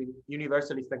talking between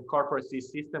universalist and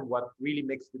corporatist system, what really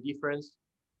makes the difference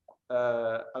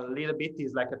a little bit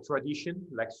is like a tradition.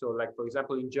 Like for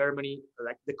example, in Germany,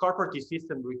 like the corporatist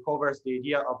system recovers the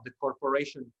idea of the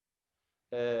corporation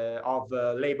of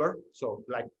labor. So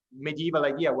like medieval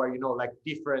idea where, you know, like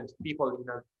different people in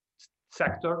a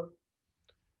sector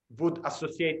would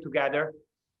associate together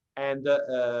and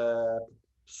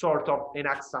sort of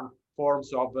enact some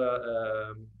forms of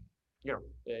you know,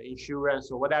 insurance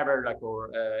or whatever, like,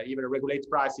 or even regulate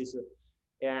prices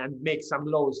and make some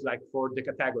laws like for the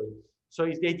category. So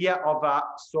it's the idea of a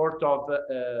sort of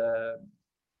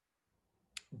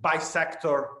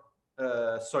bisector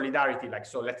solidarity. Like,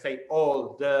 so let's say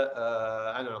all the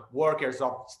I don't know, workers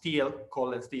of steel,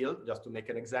 coal and steel, just to make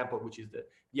an example, which is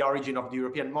the origin of the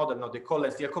European model, not the coal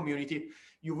and steel community,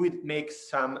 you would make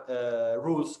some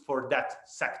rules for that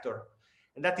sector.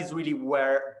 And that is really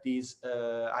where this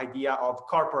idea of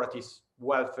corporatist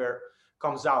welfare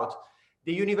comes out.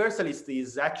 The universalist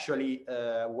is actually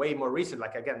way more recent.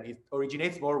 Like, again, it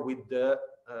originates more with the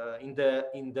in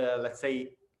the let's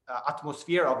say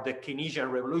atmosphere of the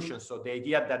Keynesian revolution. So the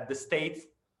idea that the state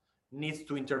needs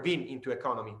to intervene into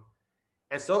economy,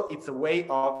 and so it's a way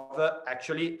of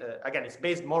actually again, it's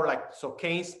based more like, so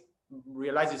Keynes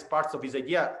realizes parts of his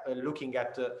idea looking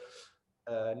at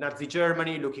Nazi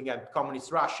Germany, looking at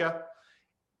communist Russia.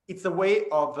 It's a way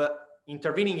of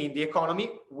intervening in the economy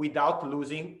without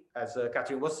losing, as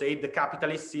Catherine was saying, the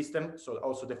capitalist system, so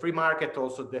also the free market,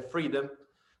 also the freedom.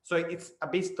 So it's a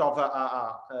bit of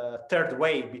a third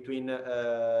way between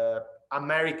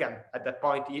American, at that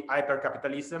point,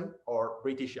 hyper-capitalism, or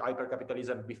British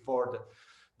hyper-capitalism before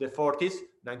the 40s,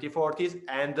 1940s,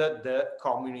 and the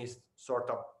communist sort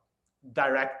of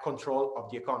direct control of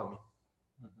the economy.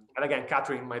 And again,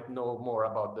 Catherine might know more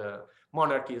about the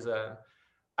monarchies.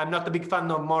 I'm not a big fan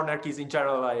of monarchies in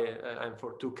general. I'm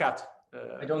for to cut.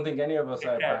 I don't think any of us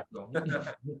are. Yeah,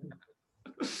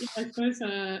 I suppose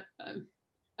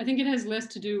I think it has less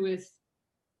to do with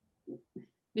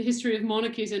the history of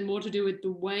monarchies and more to do with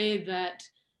the way that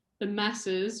the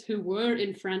masses who were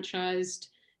enfranchised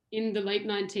in the late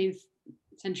 19th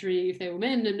century, if they were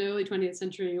men, and early 20th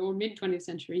century or mid 20th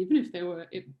century, even if they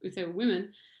were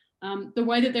women, the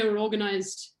way that they were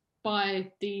organized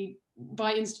by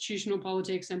institutional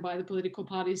politics and by the political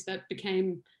parties that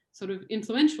became sort of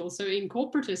influential. So in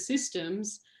corporatist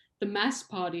systems, the mass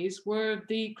parties were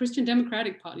the Christian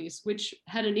democratic parties, which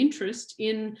had an interest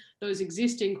in those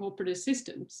existing corporatist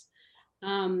systems,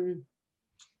 you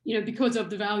know, because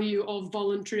of the value of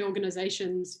voluntary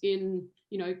organizations in,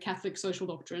 you know, Catholic social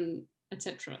doctrine,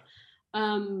 etc.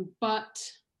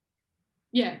 But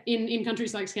yeah, in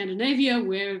countries like Scandinavia,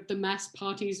 where the mass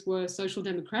parties were social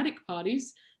democratic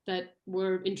parties that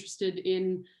were interested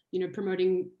in, you know,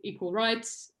 promoting equal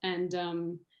rights and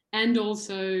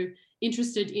also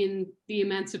interested in the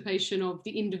emancipation of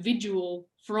the individual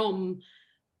from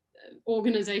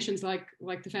organizations like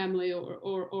the family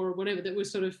or whatever, that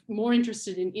was sort of more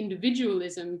interested in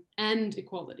individualism and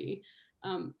equality.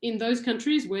 In those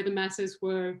countries where the masses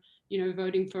were, you know,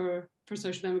 voting for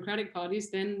social democratic parties,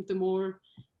 then the more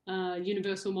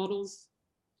universal models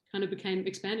kind of became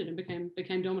expanded and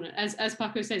became dominant, as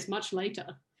Paco says, much later.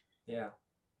 Yeah,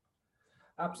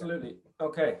 absolutely.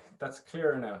 Okay, that's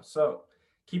clearer now. So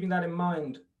keeping that in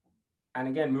mind, and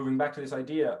again, moving back to this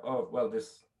idea of, well,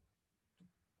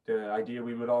 the idea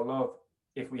we would all love,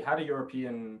 if we had a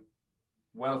European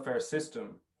welfare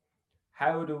system,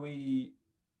 how do we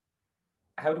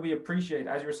appreciate,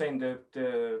 as you were saying,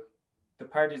 the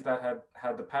parties that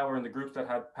had the power and the groups that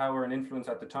had power and influence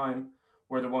at the time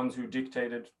were the ones who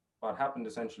dictated what happened,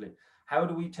 essentially. How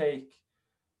do we take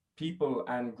people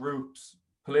and groups,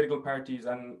 political parties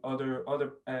and other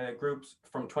groups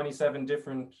from 27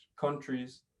 different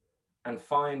countries and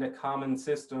find a common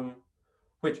system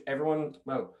which everyone,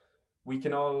 well, we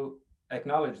can all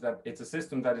acknowledge that it's a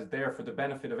system that is there for the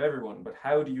benefit of everyone, but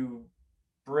how do you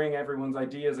bring everyone's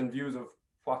ideas and views of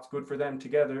what's good for them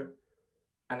together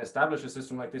and establish a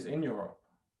system like this in Europe,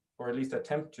 or at least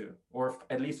attempt to, or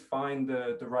at least find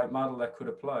the right model that could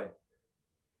apply?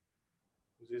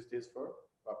 Who's this for?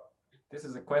 Oh. This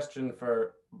is a question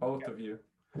for both of you.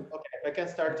 Okay, I can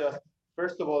start just.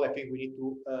 First of all, I think we need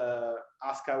to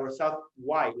ask ourselves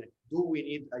why. Like, do we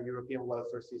need a European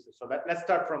welfare system? So let's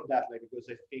start from that, like, because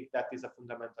I think that is a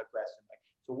fundamental question. Like,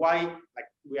 so why, like,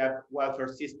 we have welfare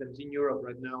systems in Europe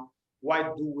right now? Why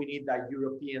do we need a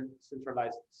European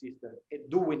centralized system?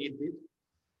 Do we need it?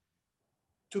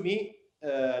 To me,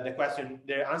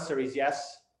 the answer is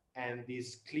yes, and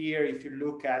is clear if you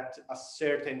look at a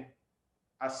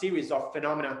series of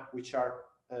phenomena which are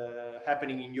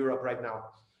happening in Europe right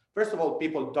now. First of all,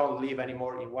 people don't live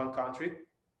anymore in one country.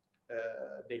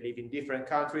 They live in different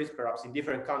countries, perhaps in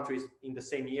different countries in the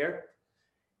same year.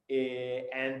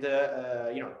 And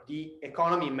the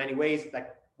economy, in many ways,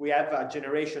 like, we have a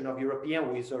generation of European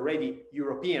who is already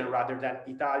European rather than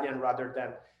Italian, rather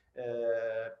than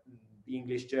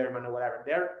English, German, or whatever.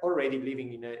 They're already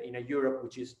living in a Europe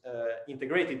which is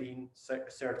integrated in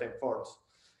certain forms.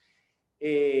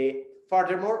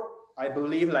 Furthermore, I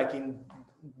believe, like,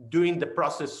 during the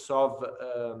process of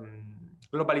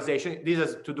globalization, this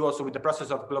has to do also with the process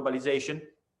of globalization.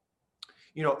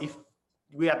 If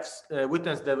we have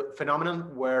witnessed the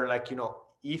phenomenon where, like,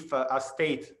 if a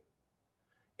state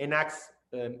enacts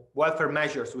welfare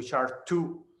measures which are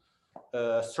too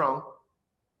strong,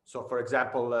 so for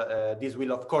example, this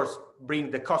will of course bring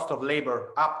the cost of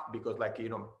labor up, because, like,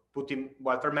 putting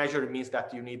welfare measure means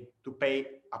that you need to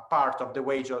pay a part of the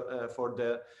wage for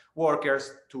the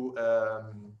workers to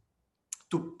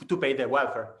pay the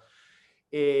welfare.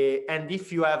 And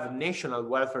if you have national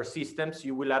welfare systems,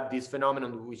 you will have this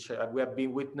phenomenon which we have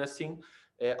been witnessing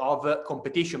of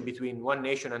competition between one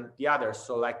nation and the other.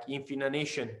 So, like, if in a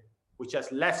nation which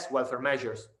has less welfare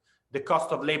measures, the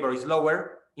cost of labor is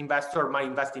lower, investor might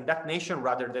invest in that nation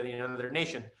rather than in another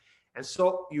nation. And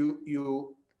so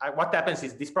what happens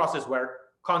is this process where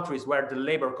countries where the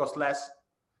labor costs less,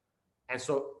 and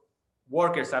so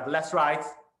workers have less rights,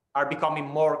 are becoming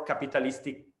more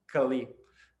capitalistically,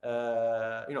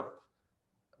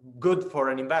 good for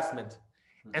an investment.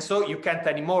 And so you can't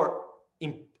anymore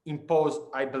impose,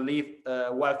 I believe,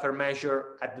 welfare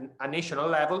measure at a national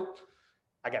level.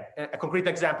 Again, a concrete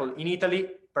example, in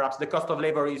Italy, perhaps the cost of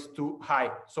labor is too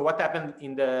high. So what happened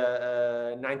in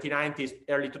the 1990s,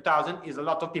 early 2000s, is a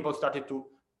lot of people started to,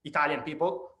 Italian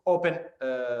people, open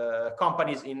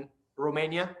companies in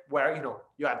Romania, where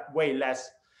you have way less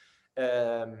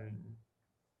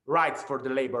rights for the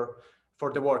labor,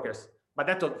 for the workers. But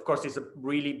that, of course, is a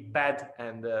really bad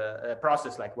and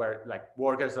process, like, where, like,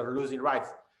 workers are losing rights.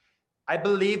 I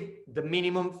believe the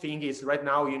minimum thing is right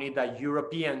now you need a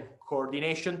European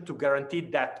coordination to guarantee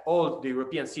that all the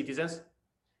European citizens,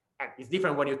 and it's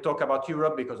different when you talk about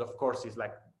Europe, because of course it's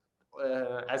like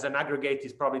as an aggregate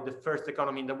is probably the first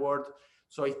economy in the world.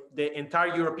 So if the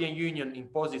entire European Union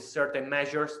imposes certain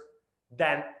measures,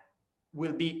 then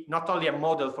will be not only a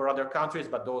model for other countries,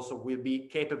 but also will be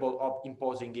capable of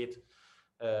imposing it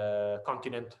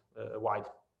continent-wide.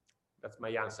 That's my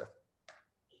answer.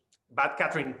 But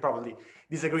Catherine probably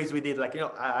disagrees with it. Like,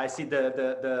 I see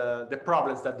the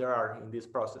problems that there are in this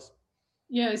process.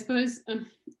 Yeah, I suppose.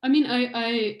 I mean,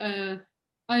 I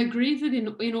agree that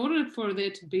in order for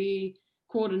there to be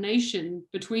coordination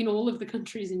between all of the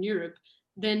countries in Europe,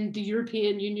 then the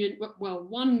European Union, well,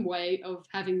 one way of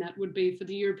having that would be for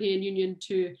the European Union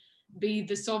to be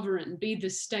the sovereign, be the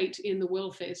state in the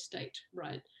welfare state,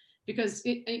 right? Because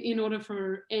in order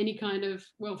for any kind of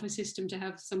welfare system to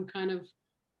have some kind of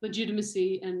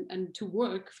legitimacy and to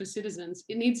work for citizens,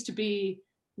 it needs to be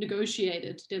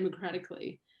negotiated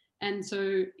democratically. And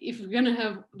so if we're going to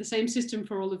have the same system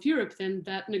for all of Europe, then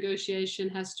that negotiation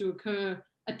has to occur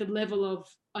at the level of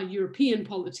a European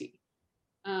polity.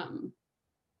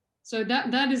 So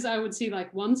that is, I would see,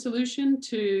 like one solution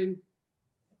to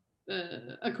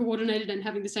a coordinated and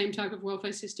having the same type of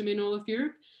welfare system in all of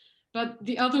Europe. But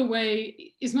the other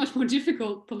way is much more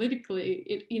difficult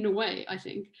politically, in a way, I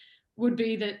think, would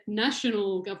be that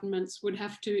national governments would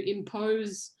have to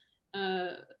impose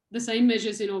the same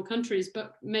measures in all countries,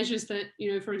 but measures that,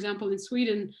 for example, in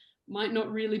Sweden might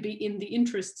not really be in the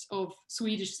interests of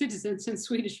Swedish citizens and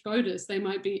Swedish voters. They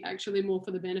might be actually more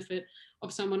for the benefit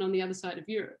of someone on the other side of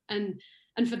Europe. And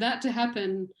for that to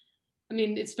happen, I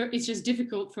mean, it's just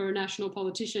difficult for a national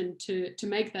politician to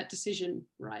make that decision,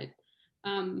 right?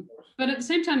 But at the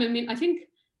same time, I mean, I think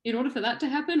in order for that to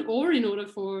happen, or in order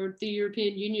for the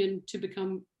European Union to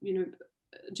become,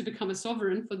 to become a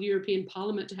sovereign, for the European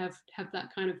Parliament to have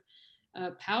that kind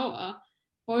of power,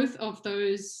 both of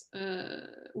those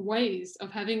ways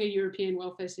of having a European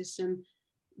welfare system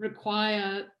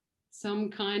require some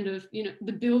kind of,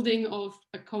 the building of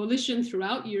a coalition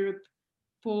throughout Europe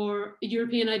for a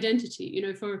European identity,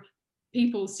 for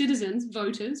people, citizens,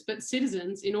 voters, but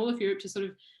citizens in all of Europe to sort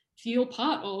of feel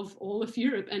part of all of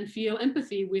Europe and feel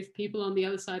empathy with people on the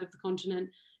other side of the continent,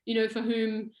 for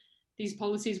whom these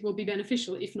policies will be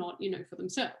beneficial, if not, for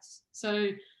themselves. So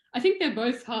I think they're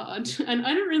both hard, and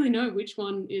I don't really know which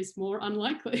one is more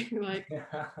unlikely.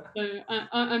 So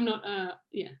I'm not,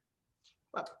 yeah.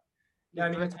 Yeah, I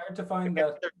mean, it's hard to find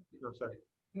that. No, sorry.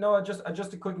 No,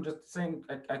 just a quick, just saying,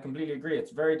 I completely agree.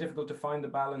 It's very difficult to find the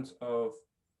balance of,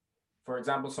 for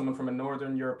example, someone from a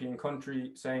Northern European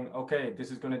country saying, okay,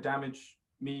 this is going to damage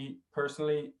me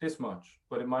personally this much,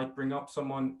 but it might bring up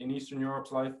someone in Eastern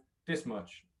Europe's life this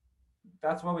much.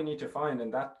 That's what we need to find,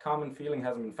 and that common feeling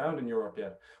hasn't been found in Europe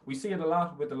yet. We see it a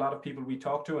lot with a lot of people we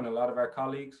talk to and a lot of our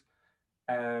colleagues,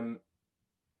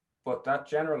 but that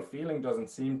general feeling doesn't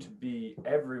seem to be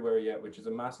everywhere yet, which is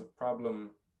a massive problem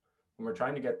when we're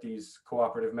trying to get these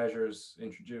cooperative measures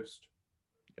introduced.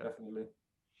 Definitely.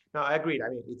 No, I agree. I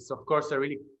mean, it's of course a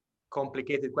really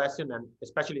complicated question, and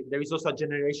especially there is also a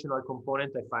generational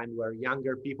component, I find, where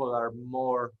younger people are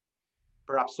more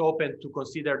perhaps open to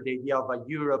consider the idea of a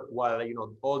Europe, while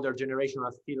older generation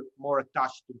are still more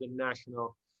attached to the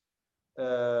national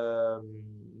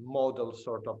model,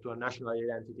 sort of, to a national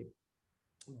identity.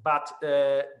 But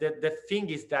the thing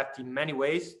is that in many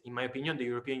ways, in my opinion, the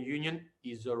European Union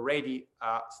is already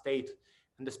a state,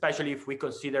 and especially if we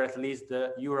consider at least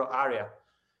the euro area.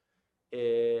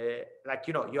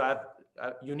 You have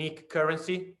a unique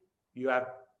currency, you have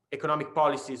economic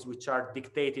policies which are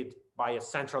dictated by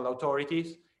central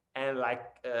authorities, and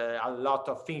a lot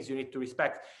of things you need to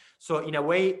respect. So in a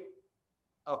way,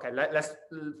 okay, let's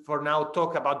for now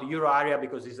talk about the euro area,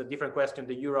 because it's a different question,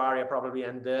 the euro area probably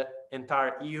and the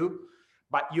entire EU,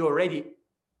 but you already,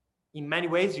 in many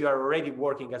ways, you are already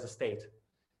working as a state.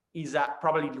 Is a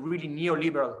probably really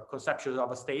neoliberal conception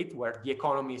of a state where the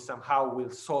economy somehow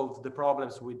will solve the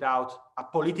problems without a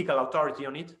political authority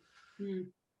on it.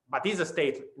 But is a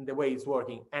state in the way it's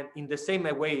working. And in the same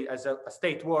way as a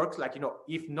state works,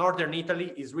 if Northern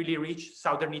Italy is really rich,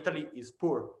 Southern Italy is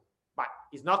poor. But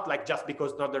it's not just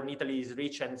because Northern Italy is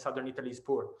rich and Southern Italy is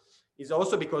poor. It's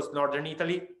also because Northern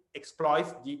Italy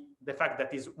exploits the fact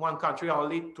that it's one country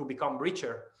only to become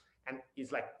richer. And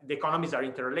it's the economies are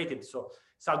interrelated. So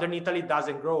Southern Italy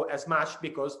doesn't grow as much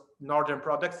because Northern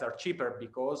products are cheaper,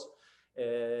 because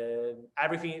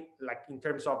everything in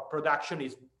terms of production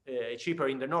is cheaper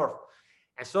in the North.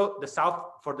 And so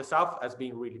for the South has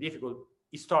been really difficult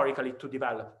historically to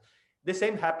develop. The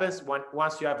same happens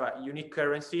once you have a unique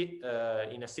currency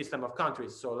in a system of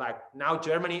countries. So now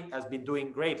Germany has been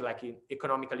doing great,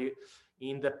 economically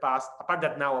in the past, apart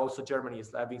that now also Germany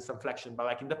is having some flexion,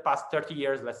 but in the past 30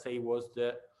 years, let's say, was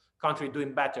the country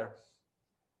doing better.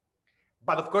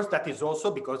 But of course, that is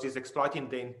also because it's exploiting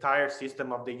the entire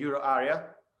system of the euro area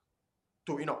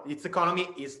to, its economy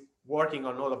is working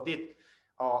on all of it.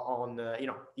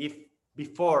 If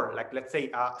before, let's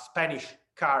say a Spanish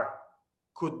car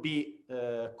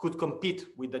could compete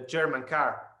with the German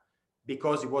car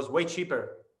because it was way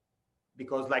cheaper,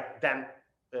 because then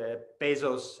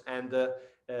pesos and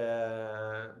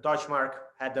Deutschmark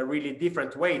had a really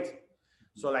different weight.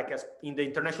 So as in the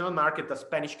international market, a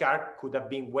Spanish car could have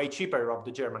been way cheaper of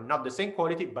the German, not the same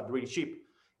quality, but really cheap.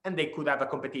 And they could have a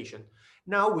competition.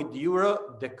 Now with the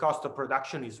euro, the cost of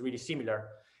production is really similar.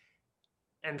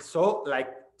 And so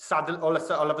all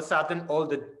of a sudden, all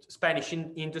the Spanish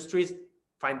industries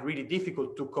find really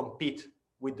difficult to compete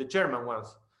with the German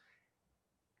ones.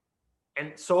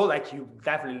 And so you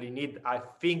definitely need, I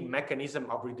think, mechanism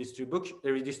of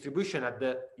redistribution at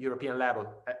the European level,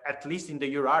 at least in the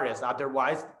euro areas.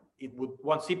 Otherwise, it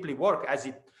won't simply work, as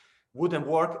it wouldn't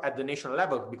work at the national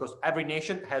level, because every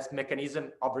nation has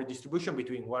mechanism of redistribution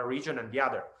between one region and the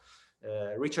other.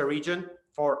 Richer region,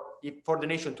 for the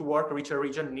nation to work, richer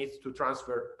region needs to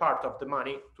transfer part of the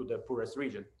money to the poorest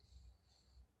region.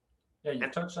 Yeah,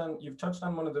 you've touched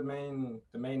on one of the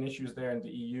main issues there in the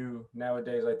EU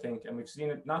nowadays, I think, and we've seen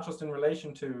it not just in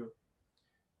relation to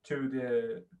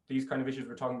to these kind of issues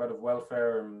we're talking about of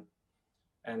welfare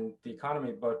and the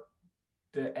economy, but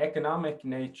the economic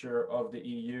nature of the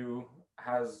EU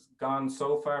has gone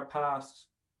so far past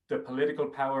the political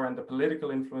power and the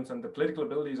political influence and the political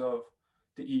abilities of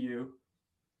the EU,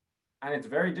 and it's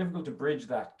very difficult to bridge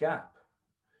that gap.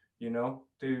 You know,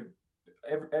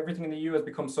 everything in the EU has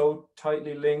become so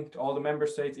tightly linked, all the member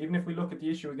states. Even if we look at the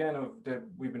issue again of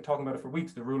we've been talking about it for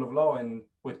weeks, the rule of law, and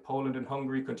with Poland and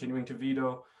Hungary continuing to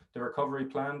veto the recovery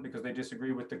plan because they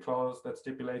disagree with the clause that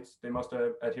stipulates they must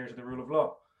adhere to the rule of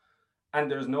law. And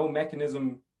there's no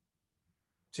mechanism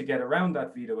to get around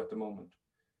that veto at the moment.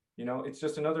 You know, it's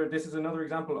just this is another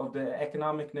example of the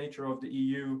economic nature of the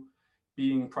EU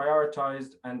being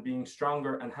prioritized and being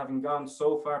stronger and having gone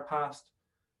so far past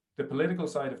the political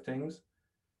side of things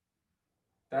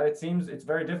that it seems it's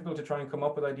very difficult to try and come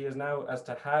up with ideas now as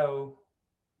to how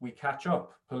we catch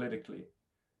up politically.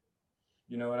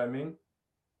 You know what I mean?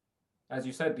 As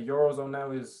you said, the Eurozone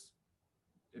now it's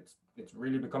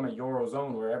really become a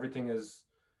Eurozone where everything is,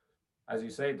 as you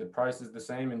say, the price is the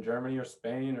same in Germany or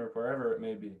Spain or wherever it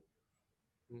may be.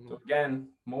 Mm-hmm. So again,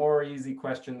 more easy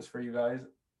questions for you guys.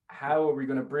 How are we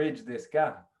going to bridge this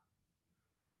gap?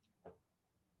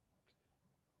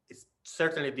 It's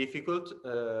certainly difficult,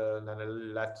 and I'll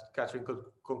let Catherine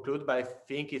conclude, but I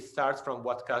think it starts from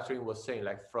what Catherine was saying,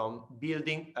 like from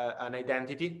building an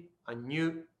identity, a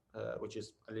new, which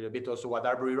is a little bit also what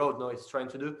Arbery Road now is trying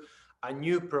to do, a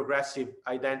new progressive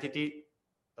identity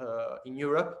in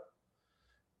Europe,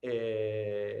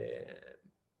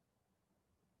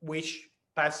 which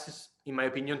passes, in my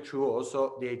opinion, through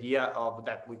also the idea of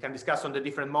that we can discuss on the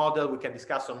different model, we can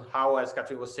discuss on how, as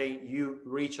Catherine was saying, you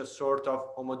reach a sort of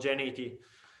homogeneity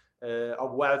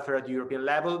of welfare at the European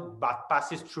level, but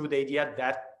passes through the idea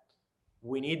that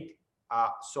we need a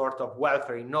sort of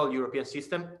welfare in all European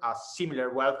system, a similar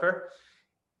welfare,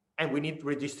 and we need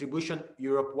redistribution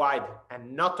Europe-wide,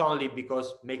 and not only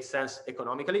because it makes sense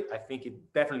economically. I think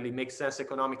it definitely makes sense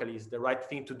economically, is the right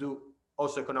thing to do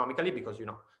also economically, because, you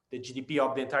know, the GDP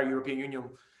of the entire European Union,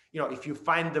 you know, if you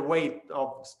find the way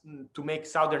to make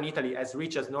Southern Italy as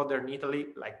rich as Northern Italy,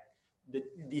 like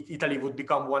Italy would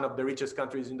become one of the richest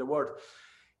countries in the world.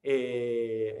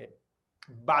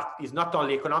 But it's not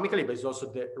only economically, but it's also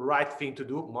the right thing to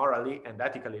do morally and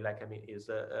ethically. Like, I mean,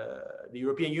 the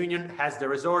European Union has the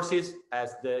resources,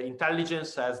 has the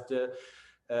intelligence, has the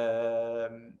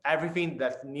everything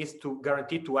that needs to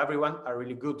guarantee to everyone a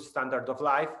really good standard of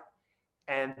life.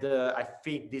 And I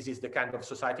think this is the kind of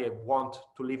society I want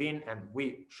to live in, and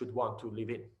we should want to live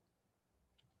in.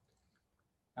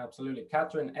 Absolutely.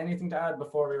 Catherine, anything to add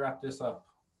before we wrap this up?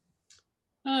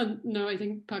 No, I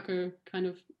think Paco kind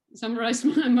of summarized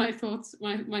my thoughts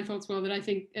well, that I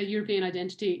think a European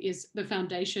identity is the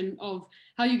foundation of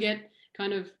how you get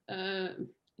kind of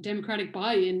democratic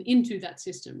buy-in into that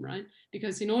system, right?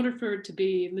 Because in order for it to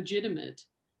be legitimate,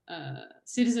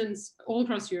 citizens all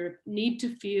across Europe need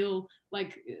to feel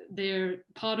like they're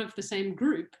part of the same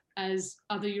group as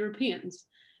other Europeans.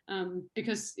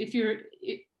 Because if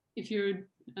you're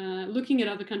looking at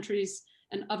other countries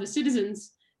and other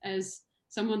citizens as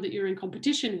someone that you're in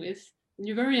competition with,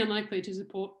 you're very unlikely to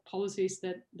support policies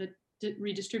that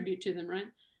redistribute to them, right?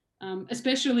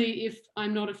 Especially if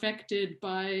I'm not affected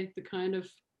by the kind of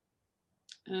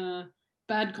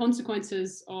bad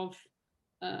consequences of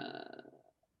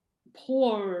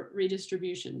poor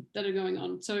redistribution that are going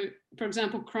on. So, for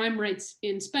example, crime rates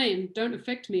in Spain don't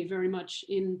affect me very much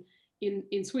in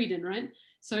Sweden, right?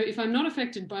 So if I'm not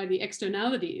affected by the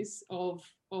externalities of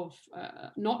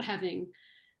not having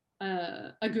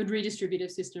a good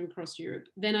redistributive system across Europe,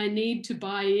 then I need to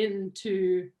buy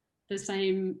into that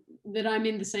I'm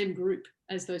in the same group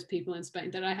as those people in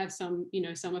Spain, that I have some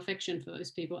affection for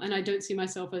those people, and I don't see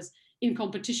myself as in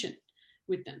competition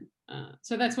with them.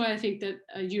 So that's why I think that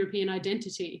a European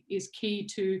identity is key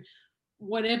to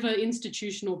whatever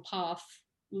institutional path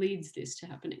leads this to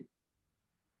happening.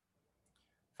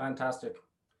 Fantastic.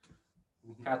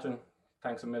 Catherine,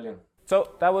 thanks a million.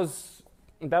 So that was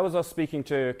us speaking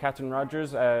to Catherine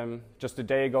Rogers just a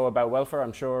day ago about welfare.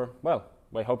 I'm sure, well,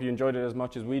 I hope you enjoyed it as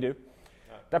much as we do.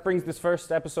 That brings this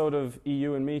first episode of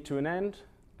EU and Me to an end.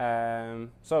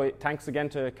 So thanks again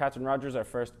to Catherine Rogers, our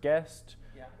first guest.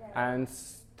 And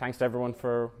thanks to everyone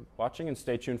for watching, and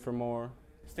stay tuned for more.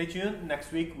 Stay tuned.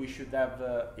 Next week we should have,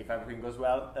 if everything goes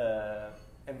well,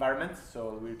 environment.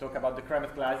 So we'll talk about the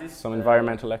climate crisis. Some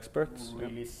environmental experts.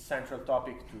 Really central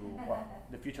topic to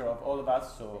the future of all of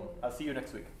us. So I'll see you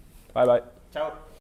next week. Bye-bye. Ciao.